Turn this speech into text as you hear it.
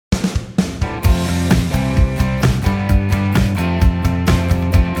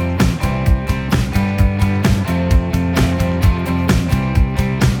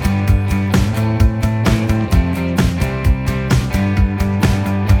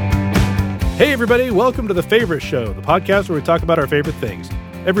Hey everybody, welcome to The Favorite Show, the podcast where we talk about our favorite things.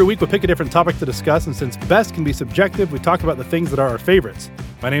 Every week we'll pick a different topic to discuss, and since best can be subjective, we talk about the things that are our favorites.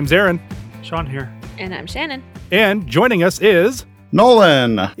 My name's Aaron. Sean here. And I'm Shannon. And joining us is...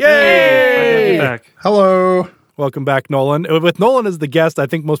 Nolan. Yay! Back. Hello. Welcome back, Nolan. With Nolan as the guest, I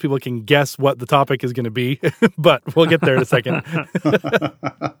think most people can guess what the topic is going to be, but we'll get there in a second.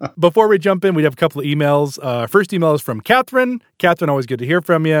 Before we jump in, we have a couple of emails. First email is from Catherine. Catherine, always good to hear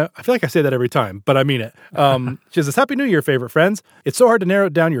from you. I feel like I say that every time, but I mean it. She says, Happy New Year, favorite friends. It's so hard to narrow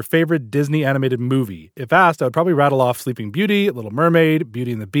down your favorite Disney animated movie. If asked, I would probably rattle off Sleeping Beauty, Little Mermaid,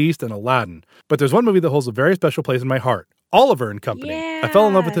 Beauty and the Beast, and Aladdin. But there's one movie that holds a very special place in my heart. Oliver and Company. Yeah. I fell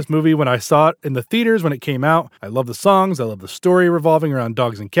in love with this movie when I saw it in the theaters when it came out. I love the songs. I love the story revolving around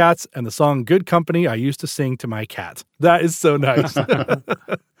dogs and cats, and the song Good Company I used to sing to my cat. That is so nice.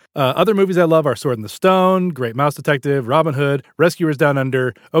 Other movies I love are Sword in the Stone, Great Mouse Detective, Robin Hood, Rescuers Down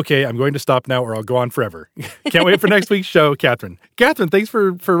Under. Okay, I'm going to stop now or I'll go on forever. Can't wait for next week's show, Catherine. Catherine, thanks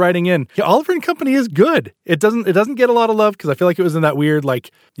for writing in. Yeah, Oliver and Company is good. It doesn't get a lot of love because I feel like it was in that weird,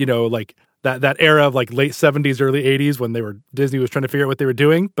 that era of like late 70s, early 80s when Disney was trying to figure out what they were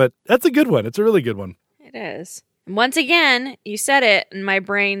doing. But that's a good one. It's a really good one. It is. Once again, you said it, and my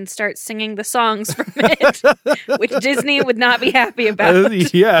brain starts singing the songs from it, which Disney would not be happy about.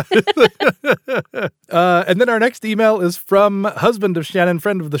 Yeah. And then our next email is from husband of Shannon,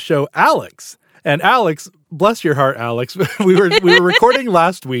 friend of the show, Alex. And Alex, bless your heart, Alex. We were recording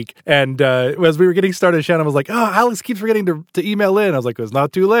last week, and as we were getting started, Shannon was like, "Oh, Alex keeps forgetting to email in." I was like, "It's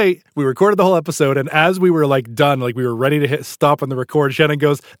not too late." We recorded the whole episode, and as we were done, we were ready to hit stop on the record, Shannon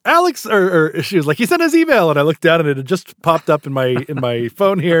goes, "Alex," or she was like, "He sent his email," and I looked down, and it had just popped up in my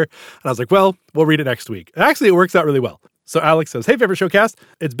phone here, and I was like, "Well, we'll read it next week." And actually, it works out really well. So Alex says, Hey, Favorite Showcast.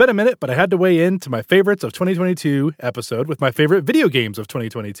 It's been a minute, but I had to weigh in to my favorites of 2022 episode with my favorite video games of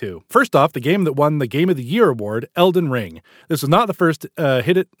 2022. First off, the game that won the Game of the Year award, Elden Ring. This was not the first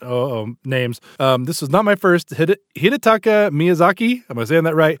names. This was not my first Hidetaka Miyazaki. Am I saying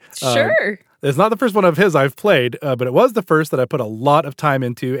that right? Sure. It's not the first one of his I've played, but it was the first that I put a lot of time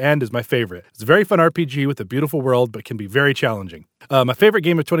into and is my favorite. It's a very fun RPG with a beautiful world, but can be very challenging. My favorite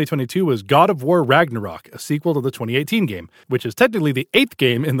game of 2022 was God of War Ragnarok, a sequel to the 2018 game, which is technically the 8th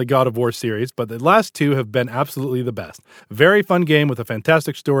game in the God of War series, but the last two have been absolutely the best. Very fun game with a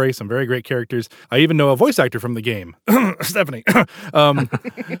fantastic story, some very great characters. I even know a voice actor from the game. Stephanie. I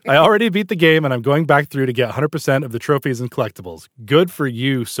already beat the game, and I'm going back through to get 100% of the trophies and collectibles. Good for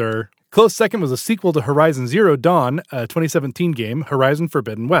you, sir. Close second was a sequel to Horizon Zero Dawn, a 2017 game, Horizon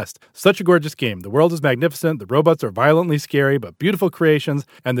Forbidden West. Such a gorgeous game. The world is magnificent, the robots are violently scary, but beautiful creations,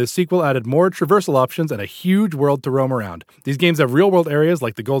 and the sequel added more traversal options and a huge world to roam around. These games have real-world areas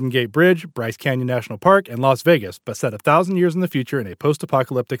like the Golden Gate Bridge, Bryce Canyon National Park, and Las Vegas, but set 1,000 years in the future in a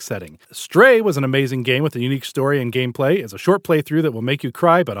post-apocalyptic setting. Stray was an amazing game with a unique story and gameplay. It's a short playthrough that will make you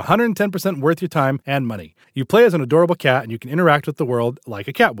cry, but 110% worth your time and money. You play as an adorable cat, and you can interact with the world like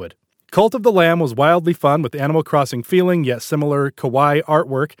a cat would. Cult of the Lamb was wildly fun with Animal Crossing feeling, yet similar kawaii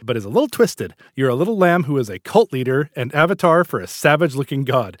artwork, but is a little twisted. You're a little lamb who is a cult leader and avatar for a savage-looking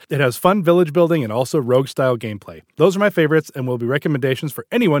god. It has fun village building and also rogue-style gameplay. Those are my favorites and will be recommendations for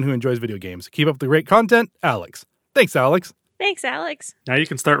anyone who enjoys video games. Keep up the great content, Alex. Thanks, Alex. Thanks, Alex. Now you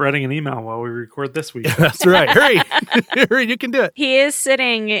can start writing an email while we record this week. That's right. Hurry. Hurry, you can do it. He is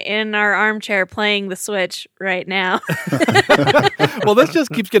sitting in our armchair playing the Switch right now. Well, this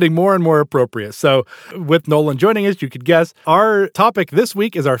just keeps getting more and more appropriate. So with Nolan joining us, you could guess our topic this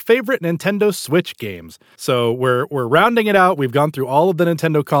week is our favorite Nintendo Switch games. So we're rounding it out. We've gone through all of the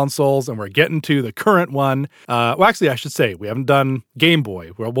Nintendo consoles and we're getting to the current one. Well, actually, I should say we haven't done Game Boy.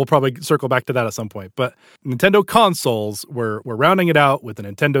 We'll probably circle back to that at some point. But Nintendo consoles, we're rounding it out with the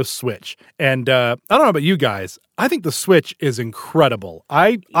Nintendo Switch. And I don't know about you guys. I think the Switch is incredible.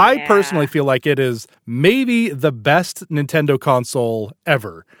 I personally feel like it is maybe the best Nintendo console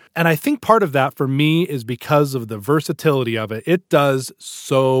ever. And I think part of that for me is because of the versatility of it. It does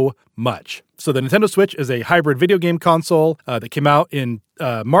so much. So the Nintendo Switch is a hybrid video game console that came out in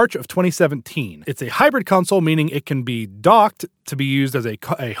March of 2017. It's a hybrid console, meaning it can be docked to be used as a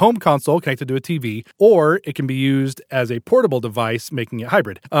home console connected to a TV, or it can be used as a portable device, making it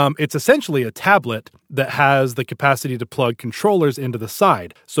hybrid. It's essentially a tablet that has the capacity to plug controllers into the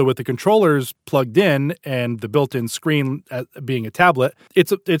side. So with the controllers plugged in and the built-in screen being a tablet,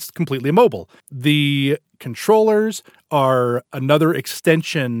 it's completely mobile. The controllers are another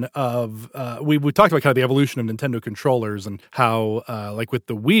extension of we talked about kind of the evolution of Nintendo controllers and how like with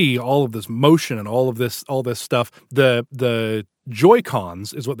the Wii, all of this motion and all this stuff, the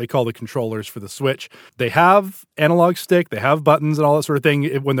Joy-Cons is what they call the controllers for the Switch. They have analog stick, they have buttons and all that sort of thing.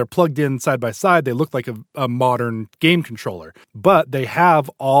 When they're plugged in side by side, they look like a modern game controller. But they have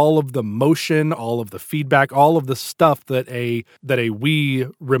all of the motion, all of the feedback, all of the stuff that a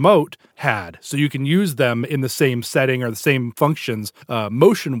Wii remote had. So you can use them in the same setting or the same functions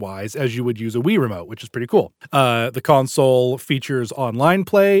motion-wise as you would use a Wii remote, which is pretty cool. The console features online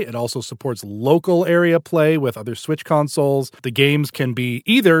play. It also supports local area play with other Switch consoles. The games can be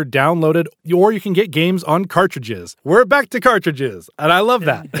either downloaded or you can get games on cartridges. We're back to cartridges, and I love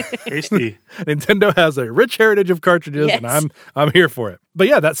that. Tasty. Nintendo has a rich heritage of cartridges, yes. And I'm here for it. But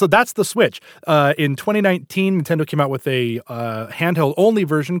yeah, that's the Switch. In 2019, Nintendo came out with a handheld-only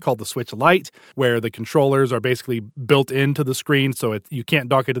version called the Switch Lite, where the controllers are basically built into the screen, so you can't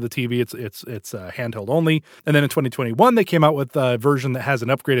dock it to the TV. It's handheld only. And then in 2021, they came out with a version that has an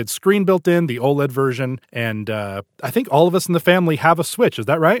upgraded screen built in, the OLED version. And I think all of us in the family have a Switch. Is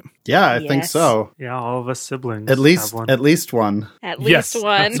that right? Yeah, I think so. Yeah, all of us siblings at least have one. At least one. At least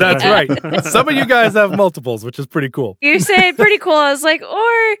one. That's right. Some of you guys have multiples, which is pretty cool. You say pretty cool. I was like,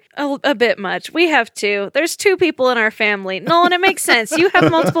 or a bit much. We have two. There's two people in our family. Nolan, it makes sense. You have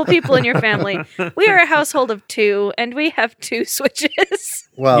multiple people in your family. We are a household of two, and we have two Switches.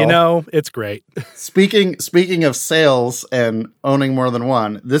 Well, it's great. Speaking of sales and owning more than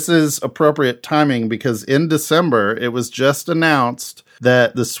one, this is appropriate timing because in December, it was just announced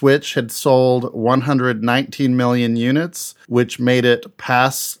that the Switch had sold 119 million units, which made it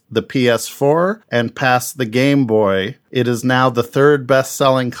past the PS4 and past the Game Boy. It is now the third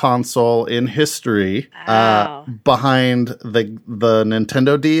best-selling console in history, behind the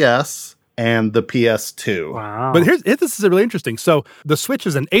Nintendo DS and the PS2. Wow. But this is really interesting. So the Switch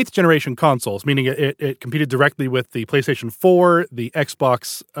is an 8th generation console, meaning it competed directly with the PlayStation 4, the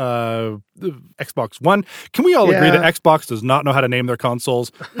Xbox One. Can we all agree that Xbox does not know how to name their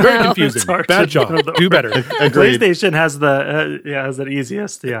consoles? Very confusing. Bad job. Do better. Agreed. PlayStation has has the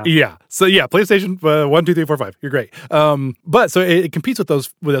easiest. Yeah. Yeah. So yeah, PlayStation 1, 2, 3, 4, 5. You're great. But so it competes with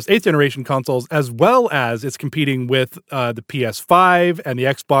those 8th generation consoles, as well as it's competing with the PS5 and the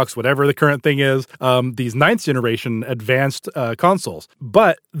Xbox, whatever the current thing is, these 9th generation advanced consoles.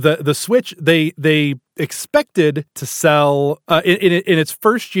 But the Switch, they expected to sell in its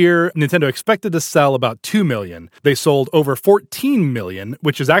first year. Nintendo expected to sell about 2 million. They sold over 14 million,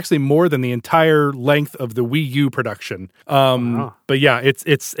 which is actually more than the entire length of the Wii U production. But yeah,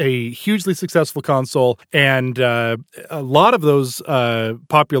 it's a hugely successful console, and a lot of the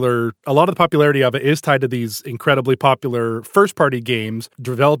popularity of it is tied to these incredibly popular first-party games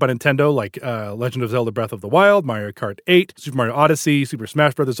developed by Nintendo, like Legend of Zelda: Breath of the Wild, Mario Kart 8, Super Mario Odyssey, Super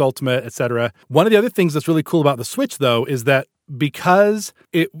Smash Bros. Ultimate, etc. One of the other things that's really cool about the Switch, though, is that because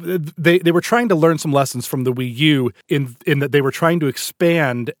they were trying to learn some lessons from the Wii U in that they were trying to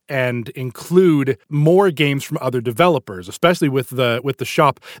expand and include more games from other developers, especially with the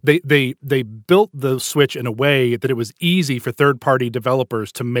shop. They built the Switch in a way that it was easy for third-party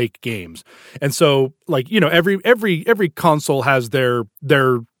developers to make games. And so, like, every console has their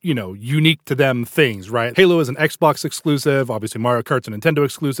unique to them things, right? Halo is an Xbox exclusive. Obviously, Mario Kart's a Nintendo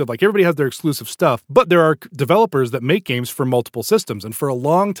exclusive. Like, everybody has their exclusive stuff. But there are developers that make games for multiple systems. And for a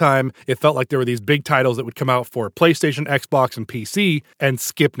long time, it felt like there were these big titles that would come out for PlayStation, Xbox, and PC and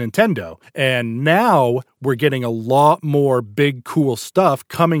skip Nintendo. And now we're getting a lot more big, cool stuff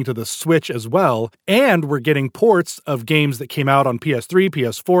coming to the Switch as well. And we're getting ports of games that came out on PS3,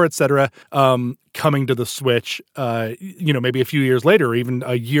 PS4, etc., coming to the Switch, maybe a few years later, or even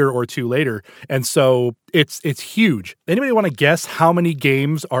a year or two later. And so it's huge. Anybody want to guess how many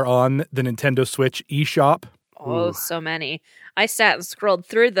games are on the Nintendo Switch eShop? Oh, so many. I sat and scrolled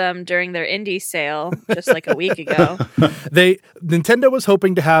through them during their indie sale just like a week ago. Nintendo was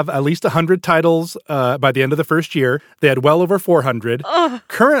hoping to have at least 100 titles by the end of the first year. They had well over 400.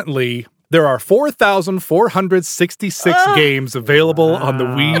 Currently, there are 4,466 games available on the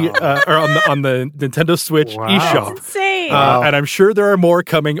Wii or on the Nintendo Switch eShop. That's insane. And I'm sure there are more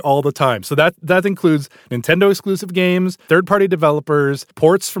coming all the time. So that includes Nintendo exclusive games, third-party developers,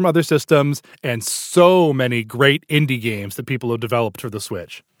 ports from other systems, and so many great indie games that people have developed for the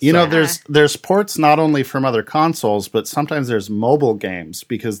Switch. There's ports not only from other consoles, but sometimes there's mobile games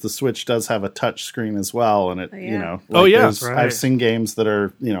because the Switch does have a touch screen as well. And I've seen games that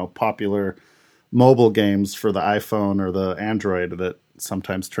are, popular mobile games for the iPhone or the Android that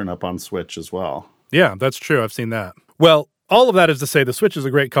sometimes turn up on Switch as well. Yeah, that's true. I've seen that. Well, all of that is to say the Switch is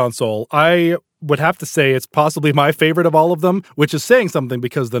a great console. I would have to say it's possibly my favorite of all of them, which is saying something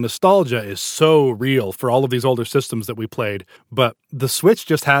because the nostalgia is so real for all of these older systems that we played. But the Switch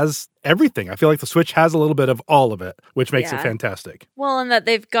just has everything. I feel like the Switch has a little bit of all of it, which makes it fantastic. Well, and that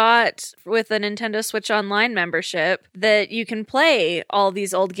they've got, with a Nintendo Switch Online membership, that you can play all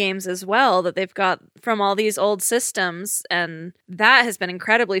these old games as well, that they've got from all these old systems, and that has been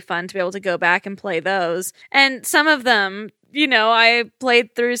incredibly fun to be able to go back and play those. And some of them, you know, I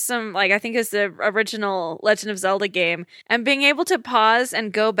played through some, like, I think it's the original Legend of Zelda game, and being able to pause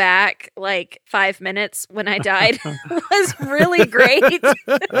and go back like 5 minutes when I died was really great.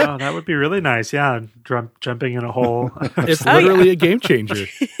 Oh, that would be really nice. Yeah, jumping in a hole. It's literally a game changer.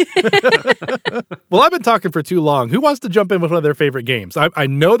 Well, I've been talking for too long. Who wants to jump in with one of their favorite games? I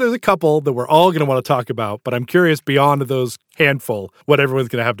know there's a couple that we're all going to want to talk about, but I'm curious beyond those handful what everyone's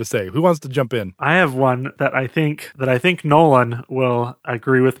going to have to say. Who wants to jump in? I have one that I think Nolan will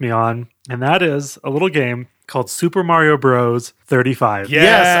agree with me on, and that is a little game called Super Mario Bros. 35. Yeah.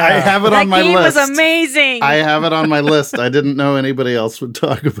 Yes, I have it on my list. That game was amazing. I have it on my list. I didn't know anybody else would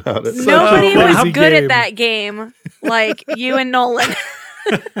talk about it. Nobody was crazy good game. at that game like you and Nolan.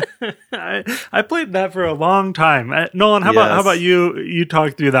 I played that for a long time. Nolan, how about you? You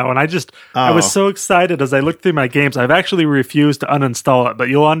talk through that one. I was so excited as I looked through my games. I've actually refused to uninstall it, but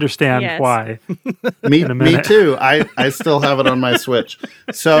you'll understand why. Me too. I still have it on my Switch.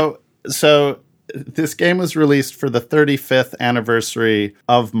 So this game was released for the 35th anniversary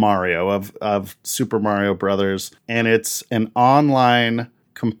of Mario, of Super Mario Brothers, and it's an online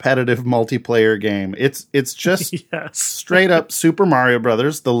competitive multiplayer game. It's just straight up Super Mario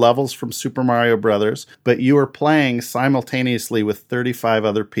Brothers, the levels from Super Mario Brothers, but you are playing simultaneously with 35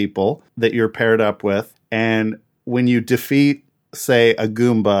 other people that you're paired up with, and when you defeat, say, a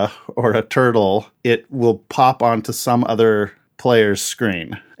Goomba or a turtle, it will pop onto some other player's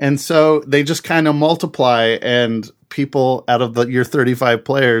screen. And so they just kind of multiply, and people out of your 35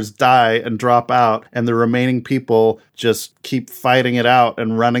 players die and drop out, and the remaining people just keep fighting it out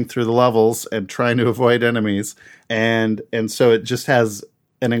and running through the levels and trying to avoid enemies. And so it just has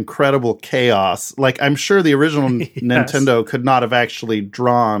an incredible chaos. Like, I'm sure the original Nintendo could not have actually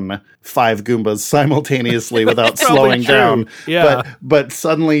drawn 5 Goombas simultaneously without slowing down. Yeah. But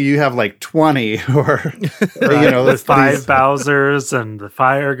suddenly you have like 20 or, with 5 Bowsers and the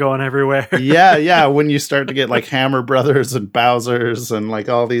fire going everywhere. Yeah. When you start to get like Hammer Brothers and Bowsers and like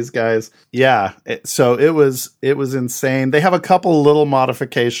all these guys. Yeah. So it was insane. They have a couple little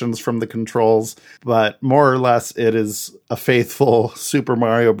modifications from the controls, but more or less it is a faithful Super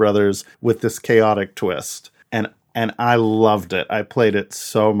Mario Brothers with this chaotic twist. And I loved it. I played it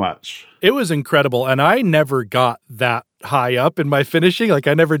so much. It was incredible, and I never got that high up in my finishing. Like,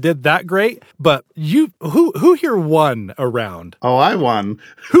 I never did that great. But who here won a round? Oh, I won.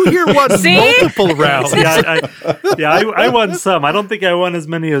 Who here won multiple rounds? I won some. I don't think I won as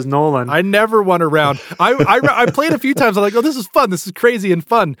many as Nolan. I never won a round. I played a few times. I'm like, oh, this is fun. This is crazy and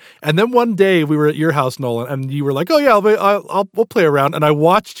fun. And then one day we were at your house, Nolan, and you were like, oh yeah, we'll play around. And I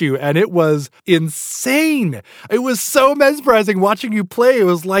watched you, and it was insane. It was so mesmerizing watching you play. It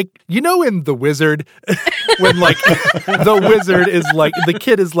was like, in The Wizard, when like the wizard is like, the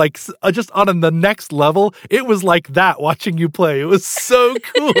kid is like just on the next level. It was like that watching you play. It was so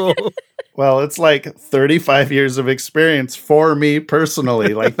cool. Well, it's like 35 years of experience for me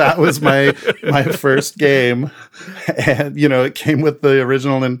personally. Like, that was my first game. And, it came with the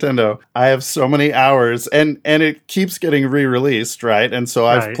original Nintendo. I have so many hours, and it keeps getting re-released, right? And so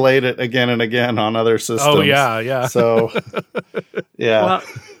I've played it again and again on other systems. Oh, yeah. So, yeah. Well,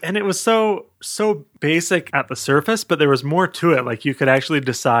 and it was so basic at the surface, but there was more to it. Like, you could actually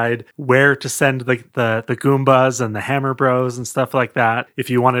decide where to send the Goombas and the Hammer Bros and stuff like that. If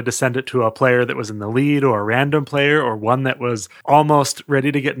you wanted to send it to a player that was in the lead, or a random player, or one that was almost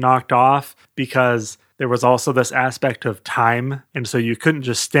ready to get knocked off, because there was also this aspect of time. And so you couldn't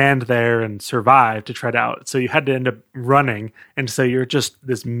just stand there and survive to try it out. So you had to end up running. And so you're just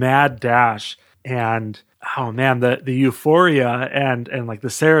this mad dash. And oh man, the euphoria and like the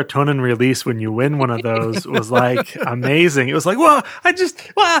serotonin release when you win one of those was like amazing. It was like, yeah.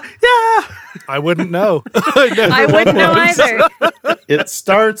 I wouldn't know. I wouldn't know either. It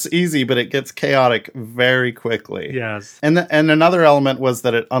starts easy, but it gets chaotic very quickly. Yes. And another element was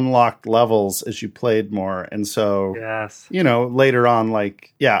that it unlocked levels as you played more. And so, later on,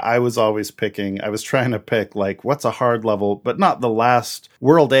 I was trying to pick like, what's a hard level, but not the last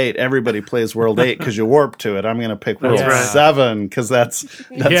World 8. Everybody plays World 8 because you warp to it. I'm going to pick World 7 because that's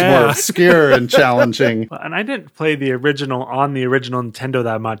more obscure and challenging. And I didn't play the original on the original Nintendo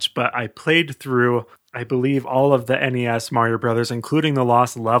that much, but I played through I believe, all of the NES Mario Brothers, including the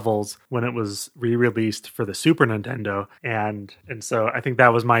Lost Levels, when it was re-released for the Super Nintendo, and so I think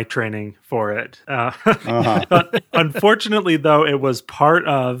that was my training for it. Unfortunately, though, it was part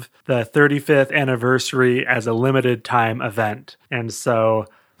of the 35th anniversary as a limited time event, and so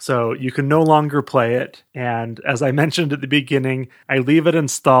you can no longer play it. And as I mentioned at the beginning, I leave it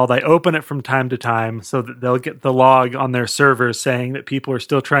installed. I open it from time to time so that they'll get the log on their servers saying that people are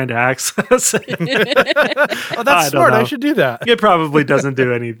still trying to access it. Oh, that's smart. I should do that. It probably doesn't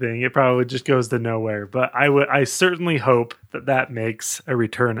do anything. It probably just goes to nowhere. But I certainly hope that makes a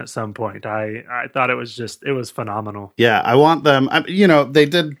return at some point. I thought it was phenomenal. Yeah, I want them. They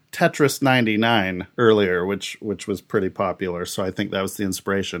did Tetris 99 earlier, which was pretty popular. So I think that was the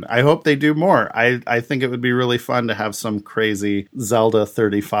inspiration. I hope they do more. I think it would be really fun to have some crazy Zelda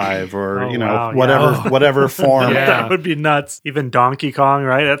 35 or whatever form. Yeah. That would be nuts. Even Donkey Kong,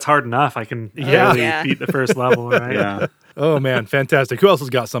 right? That's hard enough. I can barely beat the first level, right? Yeah. Oh man, fantastic. Who else has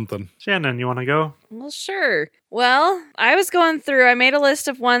got something? Shannon, you want to go? Well, sure. Well, I was going through, I made a list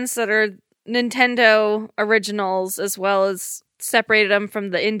of ones that are Nintendo originals as well as separated them from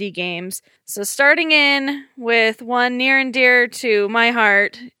the indie games. So starting in with one near and dear to my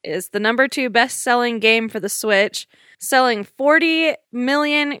heart is the number 2 best-selling game for the Switch, selling 40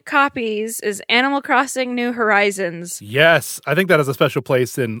 million copies, is Animal Crossing New Horizons. Yes, I think that has a special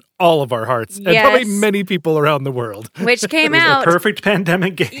place in all of our hearts, and probably many people around the world. Which came out... a perfect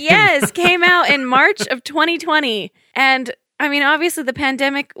pandemic game. Yes, came out in March of 2020. And, I mean, obviously the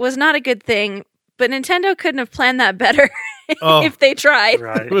pandemic was not a good thing, but Nintendo couldn't have planned that better if they tried.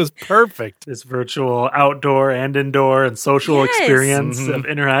 Right. It was perfect. This virtual outdoor and indoor and social experience of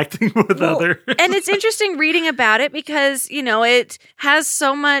interacting with others. And it's interesting reading about it because, it has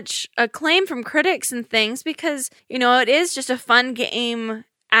so much acclaim from critics and things because, it is just a fun game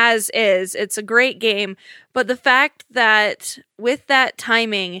as is. It's a great game. But the fact that with that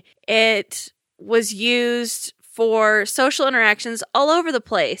timing, it was used for social interactions all over the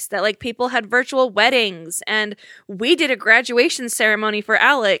place, that people had virtual weddings, and we did a graduation ceremony for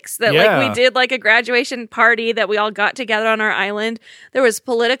Alex, that we did a graduation party that we all got together on our island. There was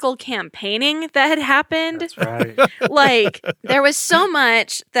political campaigning that had happened. That's right. There was so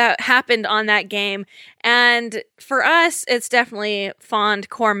much that happened on that game, and for us it's definitely fond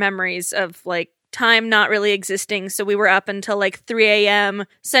core memories of time not really existing, so we were up until 3 a.m.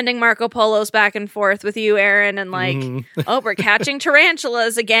 sending Marco Polos back and forth with you, Aaron, and we're catching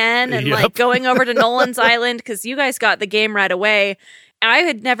tarantulas again, and going over to Nolan's Island because you guys got the game right away. I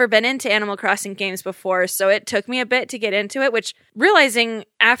had never been into Animal Crossing games before, so it took me a bit to get into it, which, realizing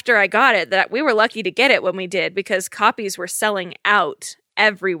after I got it that we were lucky to get it when we did because copies were selling out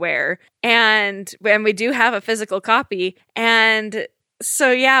everywhere, and we do have a physical copy, and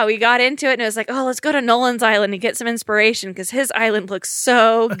so we got into it and it was let's go to Nolan's Island and get some inspiration because his island looks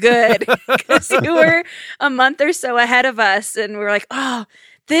so good because you were a month or so ahead of us and we were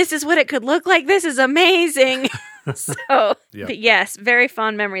this is what it could look like. This is amazing. But yes, very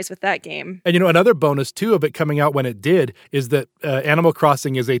fond memories with that game. And another bonus too of it coming out when it did is that Animal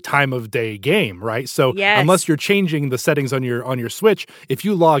Crossing is a time of day game, right? So unless you're changing the settings on your Switch, if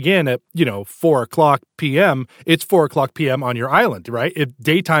you log in at 4:00 p.m., it's 4:00 p.m. on your island, right?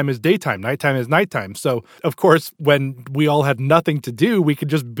 Daytime is daytime, nighttime is nighttime. So of course, when we all had nothing to do, we could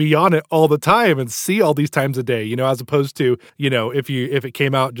just be on it all the time and see all these times a day. As opposed to if it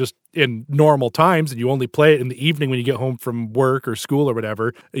came out just in normal times and you only play it in the evening when you get home from work or school or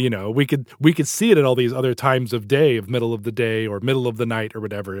whatever, we could see it at all these other times of day, of middle of the day or middle of the night or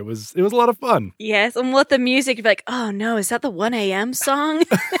whatever. It was a lot of fun. Yes, and with the music, you'd be oh no, is that the 1 a.m. song?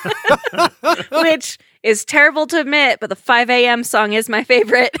 Which is terrible to admit, but the 5 a.m. song is my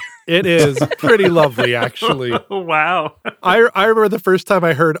favorite. It is pretty lovely, actually. Wow. I remember the first time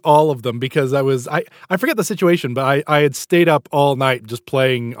I heard all of them because I forget the situation, but I had stayed up all night just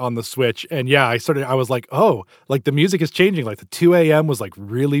playing on the Switch. And I was the music is changing. The 2 a.m. was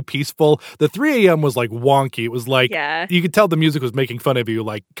really peaceful. The 3 a.m. was wonky. It was you could tell the music was making fun of you.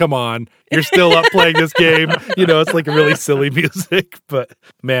 Come on, you're still up playing this game. It's really silly music, but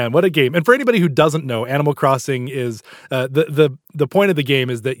man, what a game. And for anybody who doesn't know, Animal Crossing is the point of the game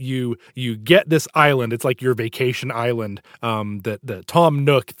is that you get this island. It's your vacation island that Tom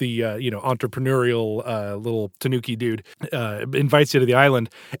Nook, the entrepreneurial little Tanuki dude, invites you to the island,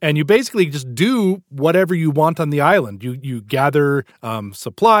 and you basically just do whatever you want on the island. You gather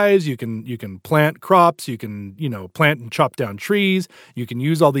supplies. You can plant crops. You can plant and chop down trees. You can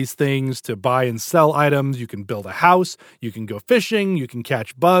use all these things to buy and sell items. You can build a house. You can go fishing. You can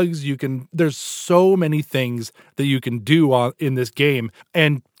catch bugs. There's so many things that you can do in this game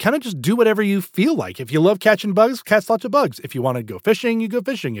and kind of just do whatever you feel like. If you love catching bugs, catch lots of bugs. If you want to go fishing, you go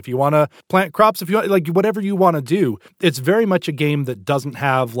fishing. If you want to plant crops, if you want, like whatever you want to do, it's very much a game that doesn't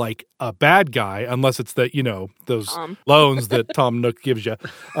have like a bad guy unless it's that, those loans that Tom Nook gives you.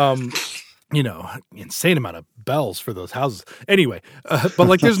 Insane amount of bells for those houses. Anyway, but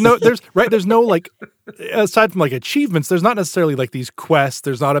like there's no like, aside from like achievements, there's not necessarily like these quests.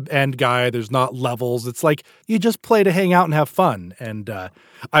 There's not an end guy. There's not levels. It's like you just play to hang out and have fun. And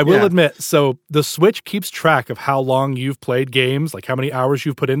I will admit, so the Switch keeps track of how long you've played games, like how many hours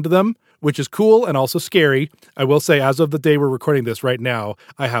you've put into them, which is cool and also scary. I will say, as of the day we're recording this right now,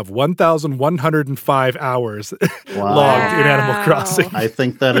 I have 1,105 hours logged in Animal Crossing. I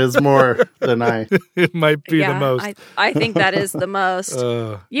think that is more than I. It might be the most. I think that is the most.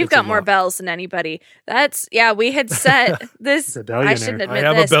 You've got more bells than anybody. We had set this. I shouldn't admit this.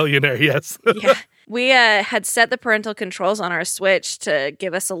 I am a billionaire, yes. Yeah. We had set the parental controls on our Switch to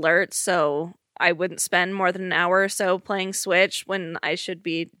give us alerts, so I wouldn't spend more than an hour or so playing Switch when I should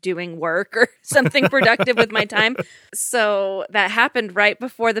be doing work or something productive with my time. So that happened right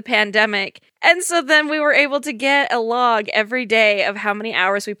before the pandemic. And so then we were able to get a log every day of how many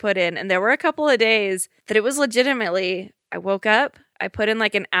hours we put in. And there were a couple of days that it was legitimately, I woke up, I put in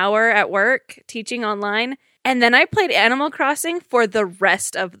like an hour at work teaching online, and then I played Animal Crossing for the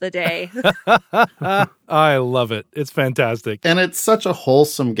rest of the day. I love it. It's fantastic. And it's such a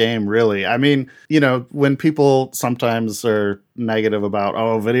wholesome game, really. I mean, when people sometimes are negative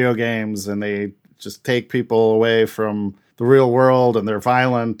about, video games, and they just take people away from the real world and they're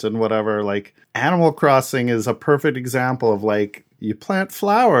violent and whatever, like Animal Crossing is a perfect example of like, you plant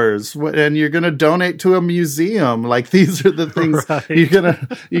flowers and you're going to donate to a museum. Like these are the things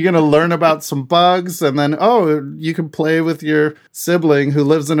you're going to learn about some bugs, and then, you can play with your sibling who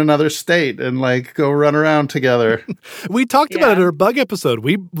lives in another state and like go run around together. We talked about it in our bug episode.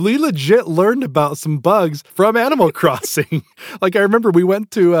 We legit learned about some bugs from Animal Crossing. Like I remember we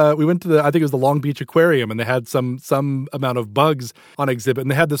went to the, I think it was the Long Beach Aquarium, and they had some amount of bugs on exhibit, and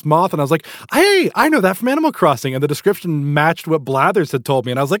they had this moth, and I was like, hey, I know that from Animal Crossing. And the description matched what Blathers had told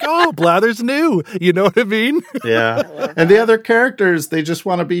me, and I was like, Blathers knew. You know what I mean? Yeah. And the other characters, they just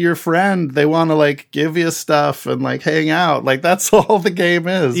want to be your friend. They want to like give you stuff and like hang out. Like that's all the game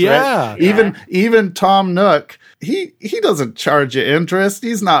is. Yeah. Right? Even Tom Nook, he doesn't charge you interest.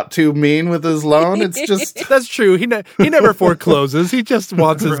 He's not too mean with his loan. It's just that's true. He never forecloses. He just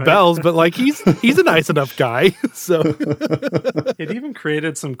wants his bells, but like he's a nice enough guy. So it even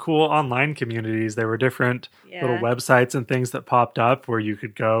created some cool online communities. There were different little websites and things that popped up where you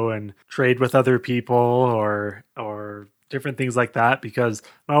could go and trade with other people or different things like that, because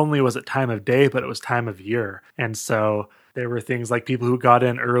not only was it time of day, but it was time of year. And so there were things like people who got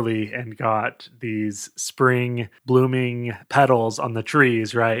in early and got these spring blooming petals on the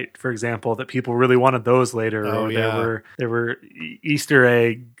trees, right? For example, that people really wanted those later. There were Easter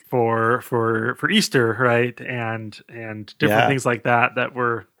egg for Easter, right? And different things like that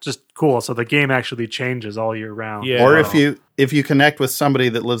were just cool. So the game actually changes all year round. Yeah. Or if you connect with somebody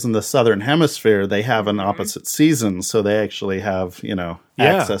that lives in the southern hemisphere, they have an opposite season, so they actually have,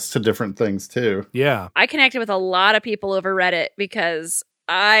 access to different things too. Yeah. I connected with a lot of people over Reddit because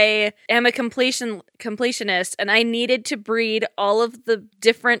I am a completionist, and I needed to breed all of the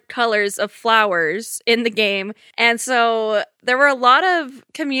different colors of flowers in the game. And so there were a lot of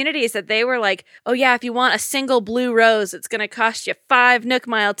communities that they were like, oh yeah, if you want a single blue rose, it's going to cost you 5 Nook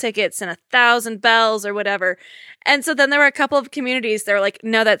Mile tickets and 1,000 bells or whatever. And so then there were a couple of communities that were like,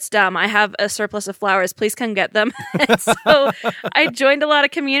 no, that's dumb. I have a surplus of flowers. Please come get them. And so I joined a lot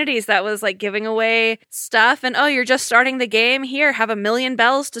of communities that was like giving away stuff. And, you're just starting the game? Here, have 1,000,000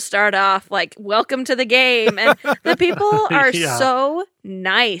 bells to start off. Like, welcome to the game. And the people are so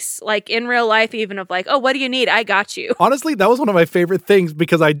nice, like in real life, even of like, what do you need? I got you. Honestly, that was one of my favorite things,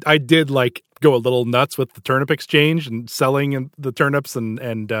 because I did like go a little nuts with the turnip exchange and selling the turnips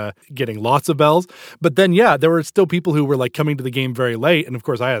and getting lots of bells. But then, there were still people who were like coming to the game very late. And of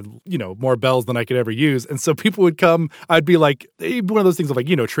course I had, more bells than I could ever use. And so people would come, I'd be like, one of those things of like,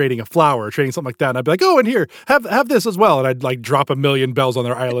 trading a flower, or trading something like that. And I'd be like, and here, have this as well. And I'd like drop 1,000,000 bells on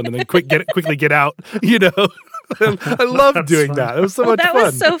their island and then quickly get out, I loved doing that. It was so much fun. That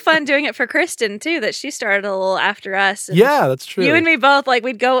was so fun doing it for Kristen too, that she started a little after us. And yeah, that's true. You and me both, like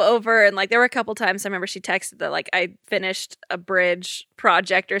we'd go over, and like there were a couple times I remember she texted that like I finished a bridge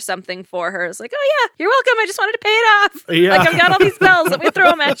project or something for her. It was like, oh yeah, you're welcome. I just wanted to pay it off. Yeah. Like I've got all these bells. Let me throw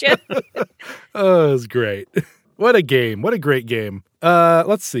them at you. Oh, it was great. What a game. What a great game.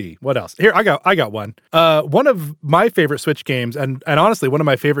 Let's see what else. Here, I got one. One of my favorite Switch games, and honestly, one of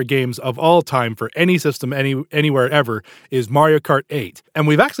my favorite games of all time for any system, anywhere ever, is Mario Kart 8. And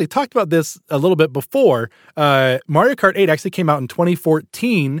we've actually talked about this a little bit before. Mario Kart 8 actually came out in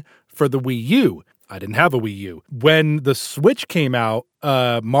 2014 for the Wii U. I didn't have a Wii U. When the Switch came out,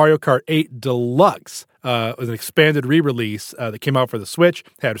 Mario Kart 8 Deluxe was an expanded re-release that came out for the Switch.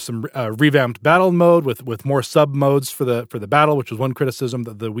 Had some revamped battle mode with more sub modes for the battle, which was one criticism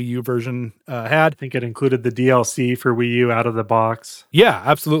that the Wii U version had. I think it included the DLC for Wii U out of the box. Yeah,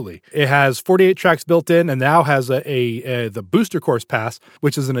 absolutely. It has 48 tracks built in, and now has the Booster Course Pass,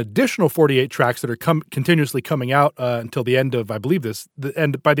 which is an additional 48 tracks that are continuously coming out until the end of, I believe,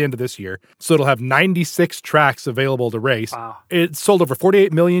 by the end of this year. So it'll have 96 tracks available to race. Wow. It sold over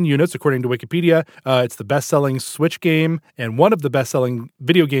 48 million units, according to Wikipedia. It's the best-selling Switch game and one of the best-selling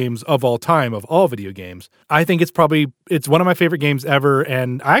video games of all time, of all video games. I think it's one of my favorite games ever,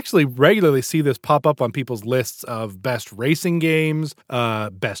 and I actually regularly see this pop up on people's lists of best racing games,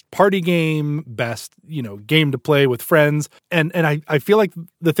 best party game, best game to play with friends. And I feel like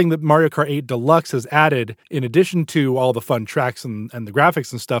the thing that Mario Kart 8 Deluxe has added, in addition to all the fun tracks and the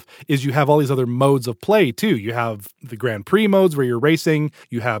graphics and stuff, is you have all these other modes of play too. You have the Grand Prix modes where you're racing,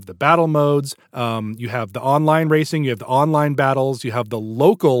 you have the battle modes, you have the online racing, you have the online battles, you have the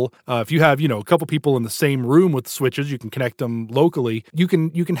local. If you have, a couple people in the same room with Switches, you can connect them locally. You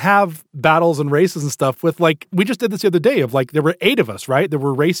can have battles and races and stuff with, like, we just did this the other day of, like, there were 8 of us, right? That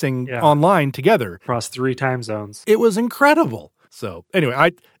were racing online together. Across 3 time zones. It was incredible. So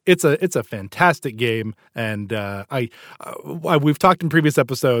anyway, it's a fantastic game, and we've talked in previous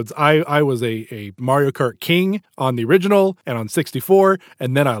episodes. I was a Mario Kart king on the original and on 64,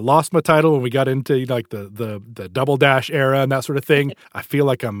 and then I lost my title when we got into like the Double Dash era and that sort of thing. I feel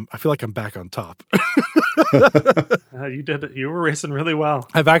like I'm back on top. You did it. You were racing really well.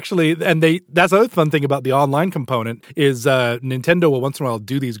 I've actually, that's the other fun thing about the online component is Nintendo will once in a while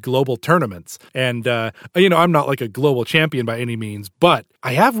do these global tournaments, and I'm not like a global champion by any means, but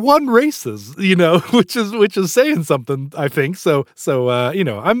I have won races, which is saying something, I think. So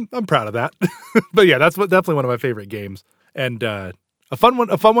I'm proud of that. But yeah, that's definitely one of my favorite games, and a fun one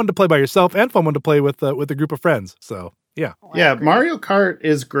to play by yourself, and fun one to play with a group of friends. So yeah, yeah, Mario Kart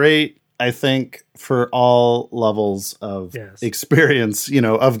is great, I think, for all levels of experience,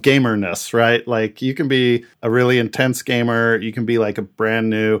 of gamerness, right? Like, you can be a really intense gamer, you can be like a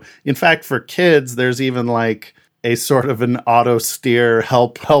brand new. In fact, for kids, there's even like a sort of an auto steer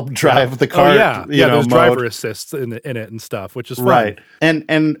help drive the cart. There's mode. driver assists in it and stuff, which is fun. Right.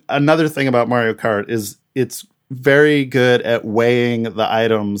 And another thing about Mario Kart is it's very good at weighing the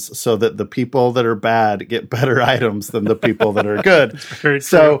items so that the people that are bad get better items than the people that are good.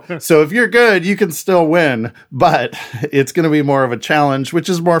 So if you're good, you can still win, but it's going to be more of a challenge, which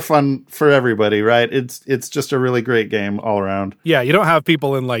is more fun for everybody, right? It's just a really great game all around. Yeah, you don't have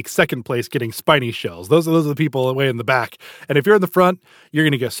people in like second place getting spiny shells. Those are the people way in the back. And if you're in the front, you're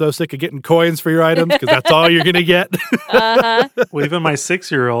going to get so sick of getting coins for your items because that's all you're going to get. Well, even my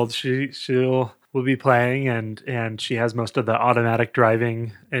 6-year-old, she'll be playing, and she has most of the automatic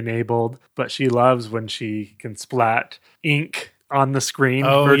driving enabled, but she loves when she can splat ink on the screen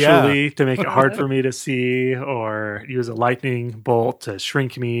virtually to make it hard for me to see, or use a lightning bolt to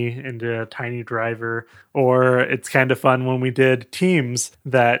shrink me into a tiny driver. Or it's kind of fun when we did teams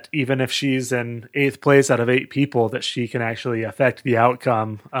that even if she's in 8th place out of 8 people, that she can actually affect the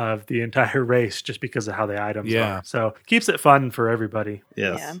outcome of the entire race just because of how the items are. So keeps it fun for everybody.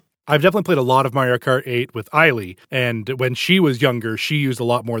 Yes. Yeah. I've definitely played a lot of Mario Kart 8 with Eiley, and when she was younger, she used a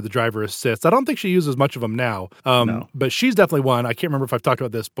lot more of the driver assists. I don't think she uses much of them now, No. But she's definitely one. I can't remember if I've talked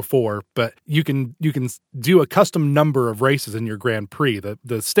about this before, but you can do a custom number of races in your Grand Prix.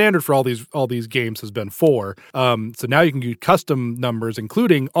 The standard for all these games has been 4, so now you can do custom numbers,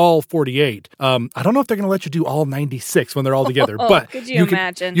 including all 48. I don't know if they're going to let you do all 96 when they're all together, but could you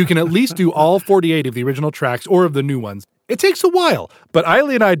imagine? You can at least do all 48 of the original tracks or of the new ones. It takes a while, but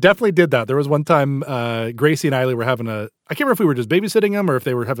Eiley and I definitely did that. There was one time Gracie and Eiley were having I can't remember if we were just babysitting them or if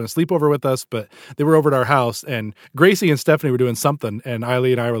they were having a sleepover with us, but they were over at our house, and Gracie and Stephanie were doing something, and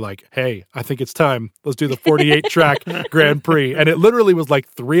Eiley and I were like, hey, I think it's time. Let's do the 48-track Grand Prix. And it literally was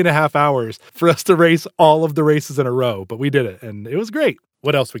like 3.5 hours for us to race all of the races in a row, but we did it, and it was great.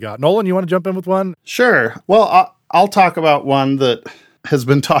 What else we got? Nolan, you want to jump in with one? Sure. Well, I'll talk about one that has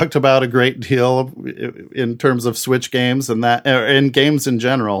been talked about a great deal in terms of Switch games and that, or in games in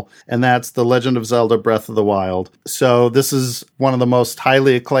general, and that's The Legend of Zelda Breath of the Wild. So this is one of the most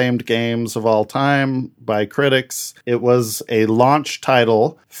highly acclaimed games of all time by critics. It was a launch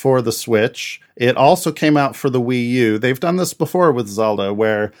title for the Switch. It also came out for the Wii U. They've done this before with Zelda,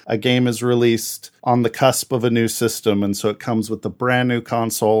 where a game is released on the cusp of a new system, and so it comes with the brand new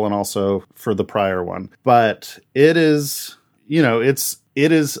console and also for the prior one. But it is, it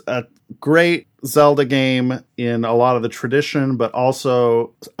is a great Zelda game in a lot of the tradition, but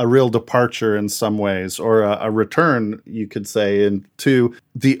also a real departure in some ways, or a return, you could say, into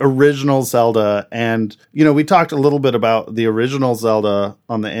the original Zelda. And, we talked a little bit about the original Zelda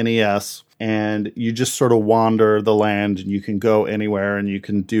on the NES, and you just sort of wander the land and you can go anywhere and you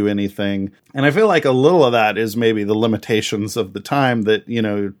can do anything. And I feel like a little of that is maybe the limitations of the time that,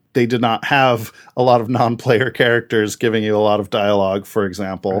 they did not have a lot of non-player characters giving you a lot of dialogue, for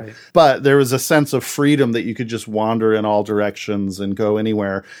example. Right. But there was a sense of freedom that you could just wander in all directions and go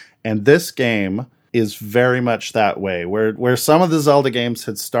anywhere. And this game is very much that way, where some of the Zelda games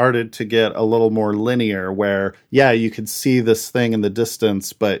had started to get a little more linear, where, you could see this thing in the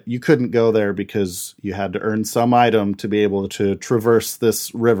distance, but you couldn't go there because you had to earn some item to be able to traverse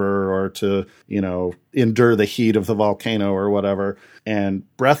this river or to, endure the heat of the volcano or whatever. And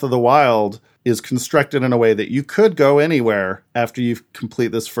Breath of the Wild is constructed in a way that you could go anywhere after you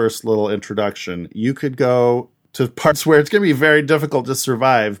complete this first little introduction. You could go to parts where it's going to be very difficult to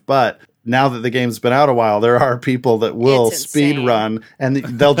survive, but now that the game's been out a while, there are people that will speed run and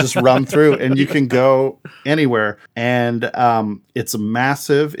they'll just run through and you can go anywhere. And it's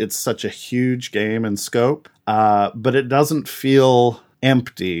massive. It's such a huge game in scope, but it doesn't feel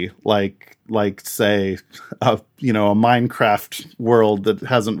empty like say, a Minecraft world that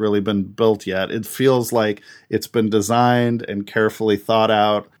hasn't really been built yet. It feels like it's been designed and carefully thought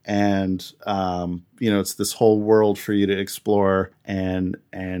out, and it's this whole world for you to explore and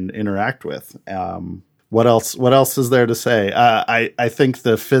interact with. What else is there to say? I think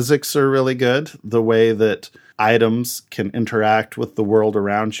the physics are really good. The way that items can interact with the world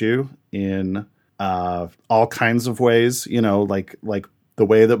around you in all kinds of ways. Like the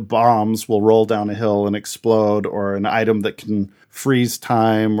way that bombs will roll down a hill and explode, or an item that can freeze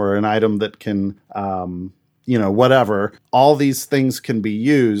time, or an item that can, whatever. All these things can be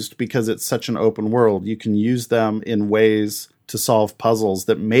used because it's such an open world. You can use them in ways to solve puzzles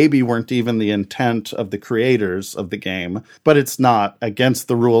that maybe weren't even the intent of the creators of the game, but it's not against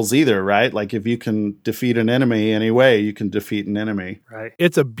the rules either, right? Like if you can defeat an enemy any way, you can defeat an enemy. Right.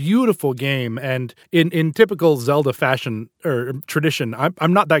 It's a beautiful game, and in typical Zelda fashion or tradition,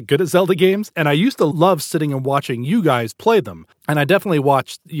 I'm not that good at Zelda games, and I used to love sitting and watching you guys play them. And I definitely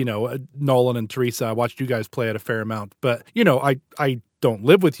watched, Nolan and Teresa. I watched you guys play it a fair amount, but I don't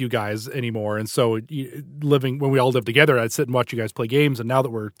live with you guys anymore. And so when we all lived together, I'd sit and watch you guys play games. And now that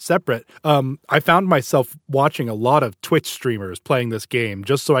we're separate, I found myself watching a lot of Twitch streamers playing this game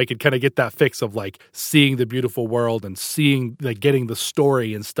just so I could kind of get that fix of like seeing the beautiful world and seeing, like, getting the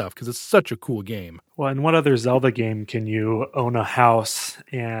story and stuff, because it's such a cool game. Well, in what other Zelda game can you own a house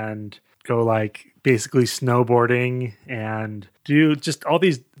and go like basically snowboarding and do just all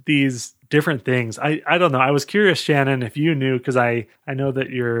these different things? I don't know. I was curious, Shannon, if you knew, because I know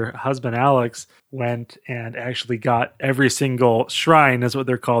that your husband Alex went and actually got every single shrine, is what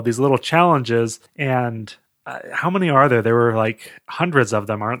they're called, these little challenges. And how many are there? There were like hundreds of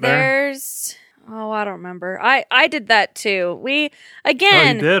them, aren't there? I don't remember. I did that too. We are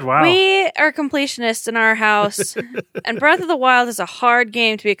completionists in our house. And Breath of the Wild is a hard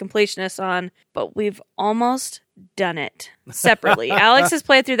game to be a completionist on, but we've almost done it separately. Alex has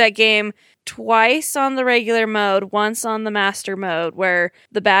played through that game twice on the regular mode, once on the master mode, where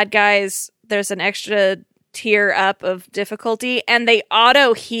the bad guys, there's an extra tier up of difficulty, and they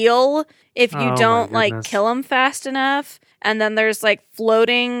auto heal if you don't kill them fast enough. And then there's like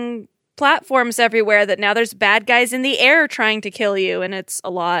floating platforms everywhere that now there's bad guys in the air trying to kill you, and it's a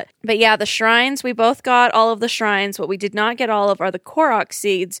lot. But yeah, the shrines, we both got all of the shrines. What we did not get all of are the Korok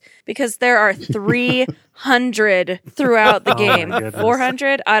seeds, because there are 300 throughout the game.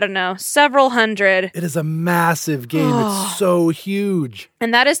 400? I don't know. Several hundred. It is a massive game. It's so huge.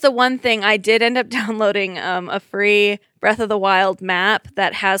 And that is the one thing I did end up downloading, a free Breath of the Wild map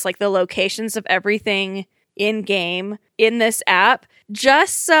that has like the locations of everything in game in this app,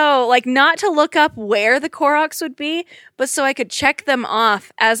 just so, like, not to look up where the Koroks would be, but so I could check them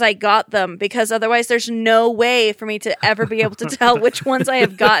off as I got them, because otherwise there's no way for me to ever be able to tell which ones I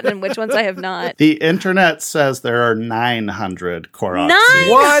have gotten and which ones I have not. The internet says there are 900 Koroks.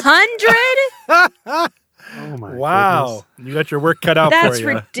 900? Oh my Wow. You got your work cut out That's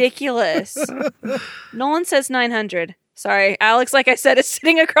for you. ridiculous. Nolan says 900. Sorry, Alex, like I said, is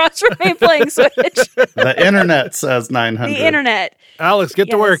sitting across from me playing Switch. The internet says 900. The internet. Alex, get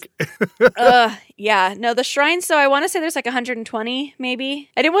to work. Yeah, no, the shrines, so I want to say there's like 120, maybe.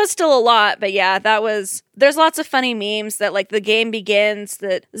 And it was still a lot, but yeah, there's lots of funny memes that like the game begins,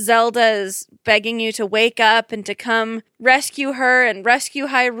 that Zelda is begging you to wake up and to come rescue her and rescue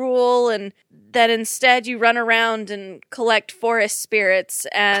Hyrule, and that instead you run around and collect forest spirits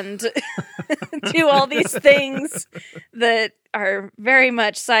and do all these things that are very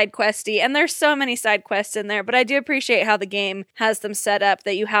much side questy, and there's so many side quests in there, but I do appreciate how the game has them set up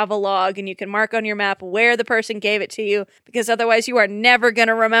that you have a log and you can mark on your map where the person gave it to you, because otherwise you are never going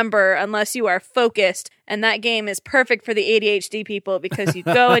to remember unless you are focused. And that game is perfect for the ADHD people, because you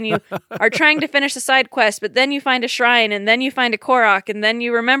go and you are trying to finish a side quest, but then you find a shrine, and then you find a Korok, and then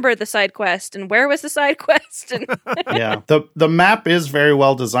you remember the side quest, and where was the side quest? And Yeah, the map is very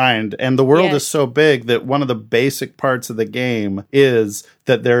well designed, and the world is so big that one of the basic parts of the game is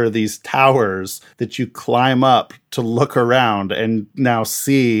that there are these towers that you climb up to look around and now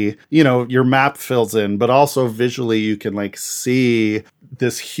see, your map fills in, but also visually you can like see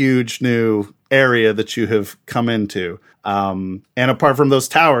this huge new area that you have come into. And apart from those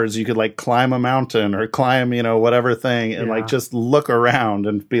towers, you could like climb a mountain or climb, whatever thing, and like just look around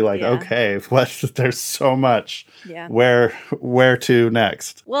and be like, okay, there's so much. Yeah. Where to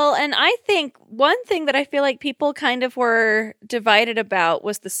next? Well, and I think one thing that I feel like people kind of were divided about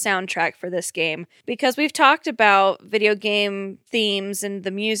was the soundtrack for this game, because we've talked about video game themes and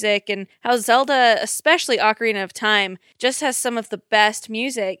the music and how Zelda, especially Ocarina of Time, just has some of the best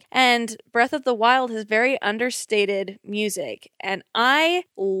music, and Breath of the Wild has very understated music, and I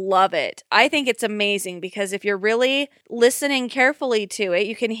love it. I think it's amazing, because if you're really listening carefully to it,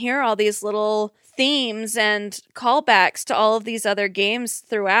 you can hear all these little themes and callbacks to all of these other games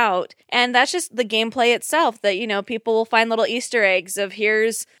throughout. And that's just the gameplay itself, that, people will find little Easter eggs of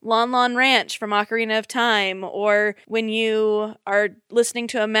here's Lon Lon Ranch from Ocarina of Time, or when you are listening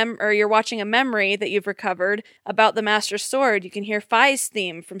to or you're watching a memory that you've recovered about the Master Sword, you can hear Fi's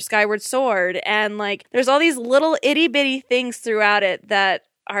theme from Skyward Sword. And like, there's all these little itty bitty things throughout it that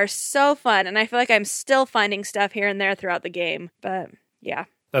are so fun. And I feel like I'm still finding stuff here and there throughout the game. But yeah.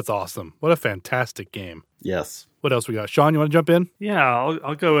 That's awesome. What a fantastic game. Yes. What else we got? Sean, you want to jump in? Yeah,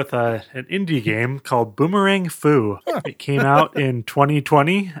 I'll go with an indie game called Boomerang Fu. It came out in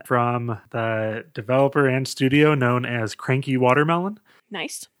 2020 from the developer and studio known as Cranky Watermelon.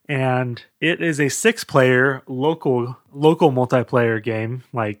 Nice. And it is a 6-player local multiplayer game,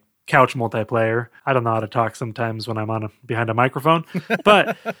 like couch multiplayer. I don't know how to talk sometimes when I'm behind a microphone,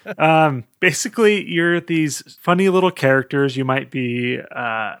 but basically you're these funny little characters. You might be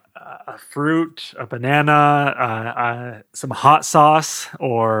a fruit, a banana, some hot sauce,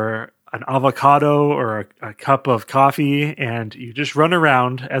 or an avocado, or a cup of coffee, and you just run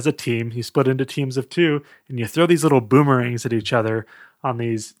around as a team. You split into teams of 2, and you throw these little boomerangs at each other on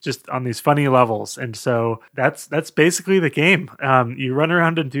these funny levels. And so that's basically the game. You run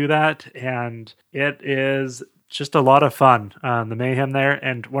around and do that, and it is just a lot of fun. The mayhem there.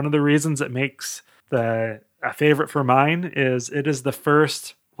 And one of the reasons it makes a favorite for mine is it is the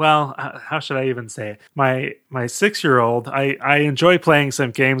first, well, how should I even say it? My 6-year-old, I enjoy playing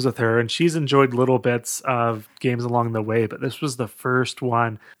some games with her, and she's enjoyed little bits of games along the way, but this was the first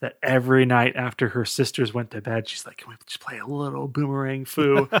one that every night after her sisters went to bed, she's like, can we just play a little Boomerang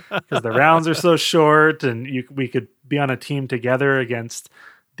Fu? Because the rounds are so short, and we could be on a team together against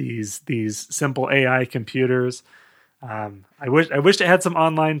these simple AI computers. I wish it had some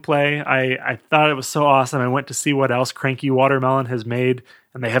online play. I thought it was so awesome. I went to see what else Cranky Watermelon has made,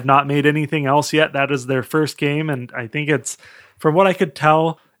 and they have not made anything else yet. That is their first game, and I think it's, from what I could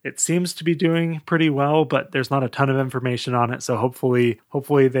tell, it seems to be doing pretty well, but there's not a ton of information on it. So hopefully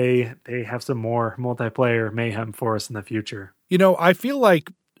they have some more multiplayer mayhem for us in the future. I feel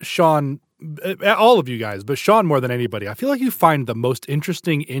like Sean, all of you guys, but Sean more than anybody, I feel like you find the most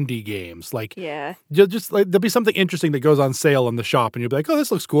interesting indie games. Like, yeah, you'll just like, there'll be something interesting that goes on sale in the shop, and you'll be like, oh,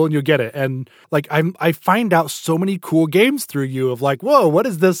 this looks cool, and you'll get it. And like, I find out so many cool games through you of like, whoa, what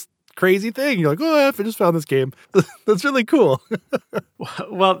is this crazy thing? You're like, oh, I just found this game. That's really cool.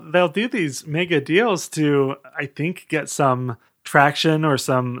 Well, they'll do these mega deals to, I think, get some traction or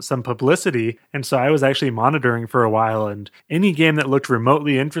some publicity. And so I was actually monitoring for a while, and any game that looked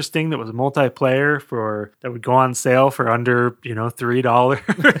remotely interesting that was multiplayer that would go on sale for under,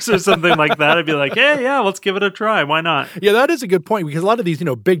 $3 or something like that, I'd be like, hey, yeah, let's give it a try. Why not? Yeah, that is a good point, because a lot of these,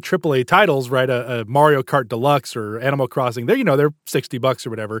 big AAA titles, right, a Mario Kart Deluxe or Animal Crossing, they're $60 or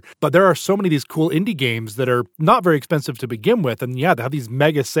whatever. But there are so many of these cool indie games that are not very expensive to begin with. And yeah, they have these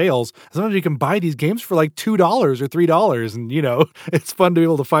mega sales. Sometimes you can buy these games for like $2 or $3. And, it's fun to be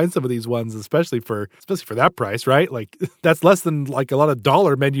able to find some of these ones, especially for that price, right? Like that's less than like a lot of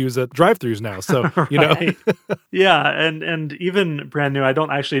dollar menus at drive-thrus now. So, Right. Yeah. And even brand new, I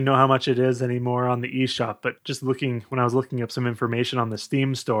don't actually know how much it is anymore on the eShop, but just when I was looking up some information on the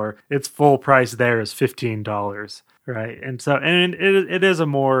Steam store, its full price there is $15. Right. And so, and it is a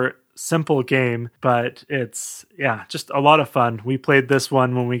more simple game, but it's, just a lot of fun. We played this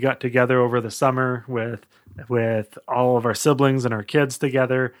one when we got together over the summer with all of our siblings and our kids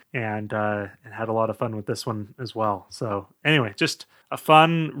together, and had a lot of fun with this one as well. So anyway, just a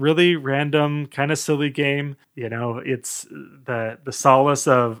fun, really random, kind of silly game. It's the solace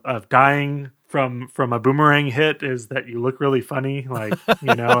of dying from a boomerang hit is that you look really funny, like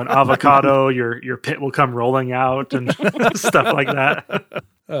an avocado, your pit will come rolling out and stuff like that.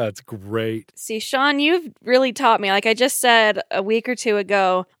 That's great. See, Sean, you've really taught me. Like I just said a week or two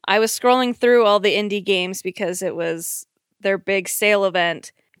ago, I was scrolling through all the indie games because it was their big sale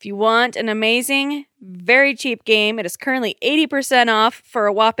event. If you want an amazing, very cheap game, it is currently 80% off for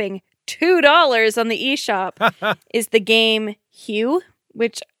a whopping $2 on the eShop, is the game Hue,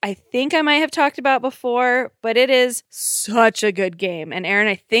 which I think I might have talked about before, but it is such a good game. And Aaron,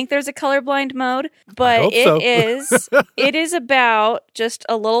 I think there's a colorblind mode, but it is about just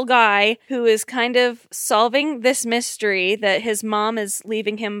a little guy who is kind of solving this mystery that his mom is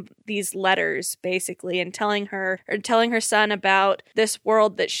leaving him these letters, basically, and telling her son about this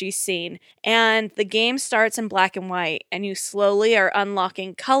world that she's seen. And the game starts in black and white, and you slowly are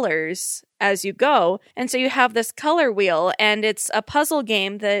unlocking colors as you go. And so you have this color wheel, and it's a puzzle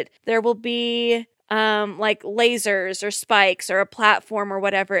game that there will be like lasers or spikes or a platform or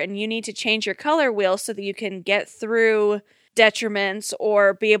whatever, and you need to change your color wheel so that you can get through detriments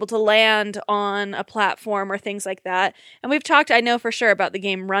or be able to land on a platform or things like that. And we've talked, I know for sure, about the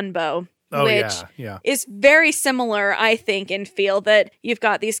game Runbow. Which is very similar, I think, in feel, that you've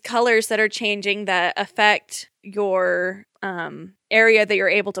got these colors that are changing that affect your area that you're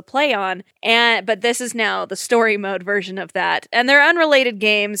able to play on, but this is now the story mode version of that. And they're unrelated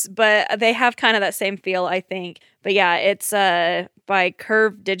games, but they have kind of that same feel, I think. But yeah, it's by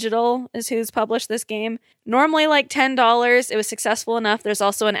Curve Digital is who's published this game. Normally like $10. It was successful enough. There's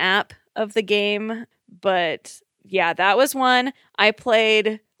also an app of the game, but yeah, that was one I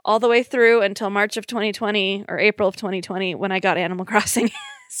played all the way through until March of 2020 or April of 2020 when I got Animal Crossing.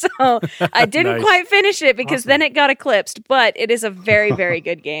 So I didn't quite finish it because then it got eclipsed, but it is a very, very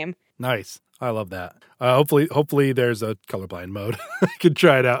good game. Nice. I love that. Hopefully there's a colorblind mode. I could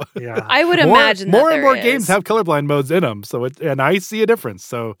try it out. Yeah, I would imagine that more and more games have colorblind modes in them. And I see a difference.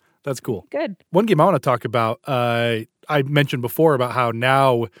 So that's cool. Good. One game I want to talk about, I mentioned before about how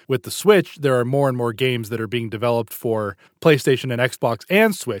now with the Switch, there are more and more games that are being developed for PlayStation and Xbox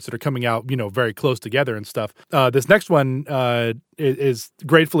and Switch that are coming out, very close together and stuff. This next one is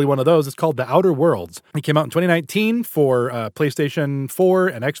gratefully one of those. It's called The Outer Worlds. It came out in 2019 for PlayStation 4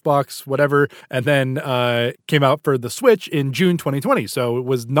 and Xbox, whatever, and then came out for the Switch in June 2020. So it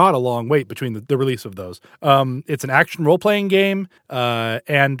was not a long wait between the release of those. It's an action role-playing game,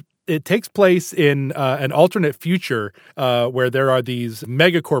 and it takes place in an alternate future where there are these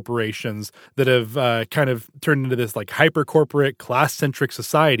mega corporations that have kind of turned into this like hyper corporate class centric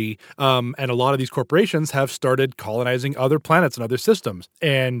society. And a lot of these corporations have started colonizing other planets and other systems.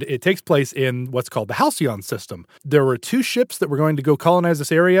 And it takes place in what's called the Halcyon system. There were two ships that were going to go colonize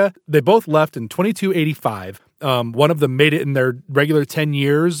this area. They both left in 2285. One of them made it in their regular 10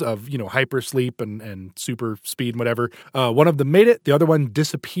 years of, hypersleep and super speed and whatever. One of them made it. The other one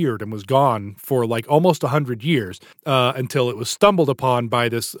disappeared and was gone for like almost 100 years until it was stumbled upon by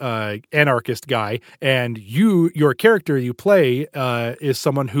this anarchist guy. And your character you play is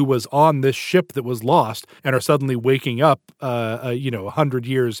someone who was on this ship that was lost and are suddenly waking up, 100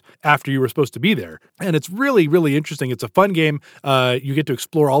 years after you were supposed to be there. And it's really, really interesting. It's a fun game. You get to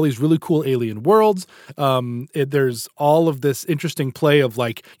explore all these really cool alien worlds. there's all of this interesting play of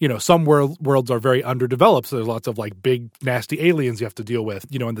like, some worlds are very underdeveloped. So there's lots of like big, nasty aliens you have to deal with,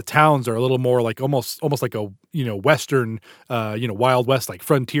 and the towns are a little more like almost like a, Western, Wild West, like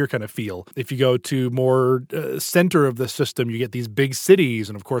frontier kind of feel. If you go to more center of the system, you get these big cities.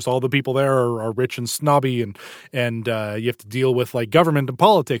 And of course, all the people there are rich and snobby and you have to deal with like government and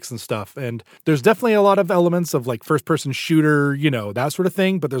politics and stuff. And there's definitely a lot of elements of like first person shooter, that sort of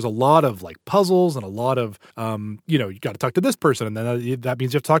thing. But there's a lot of like puzzles and a lot of, you got to talk to this person. And then that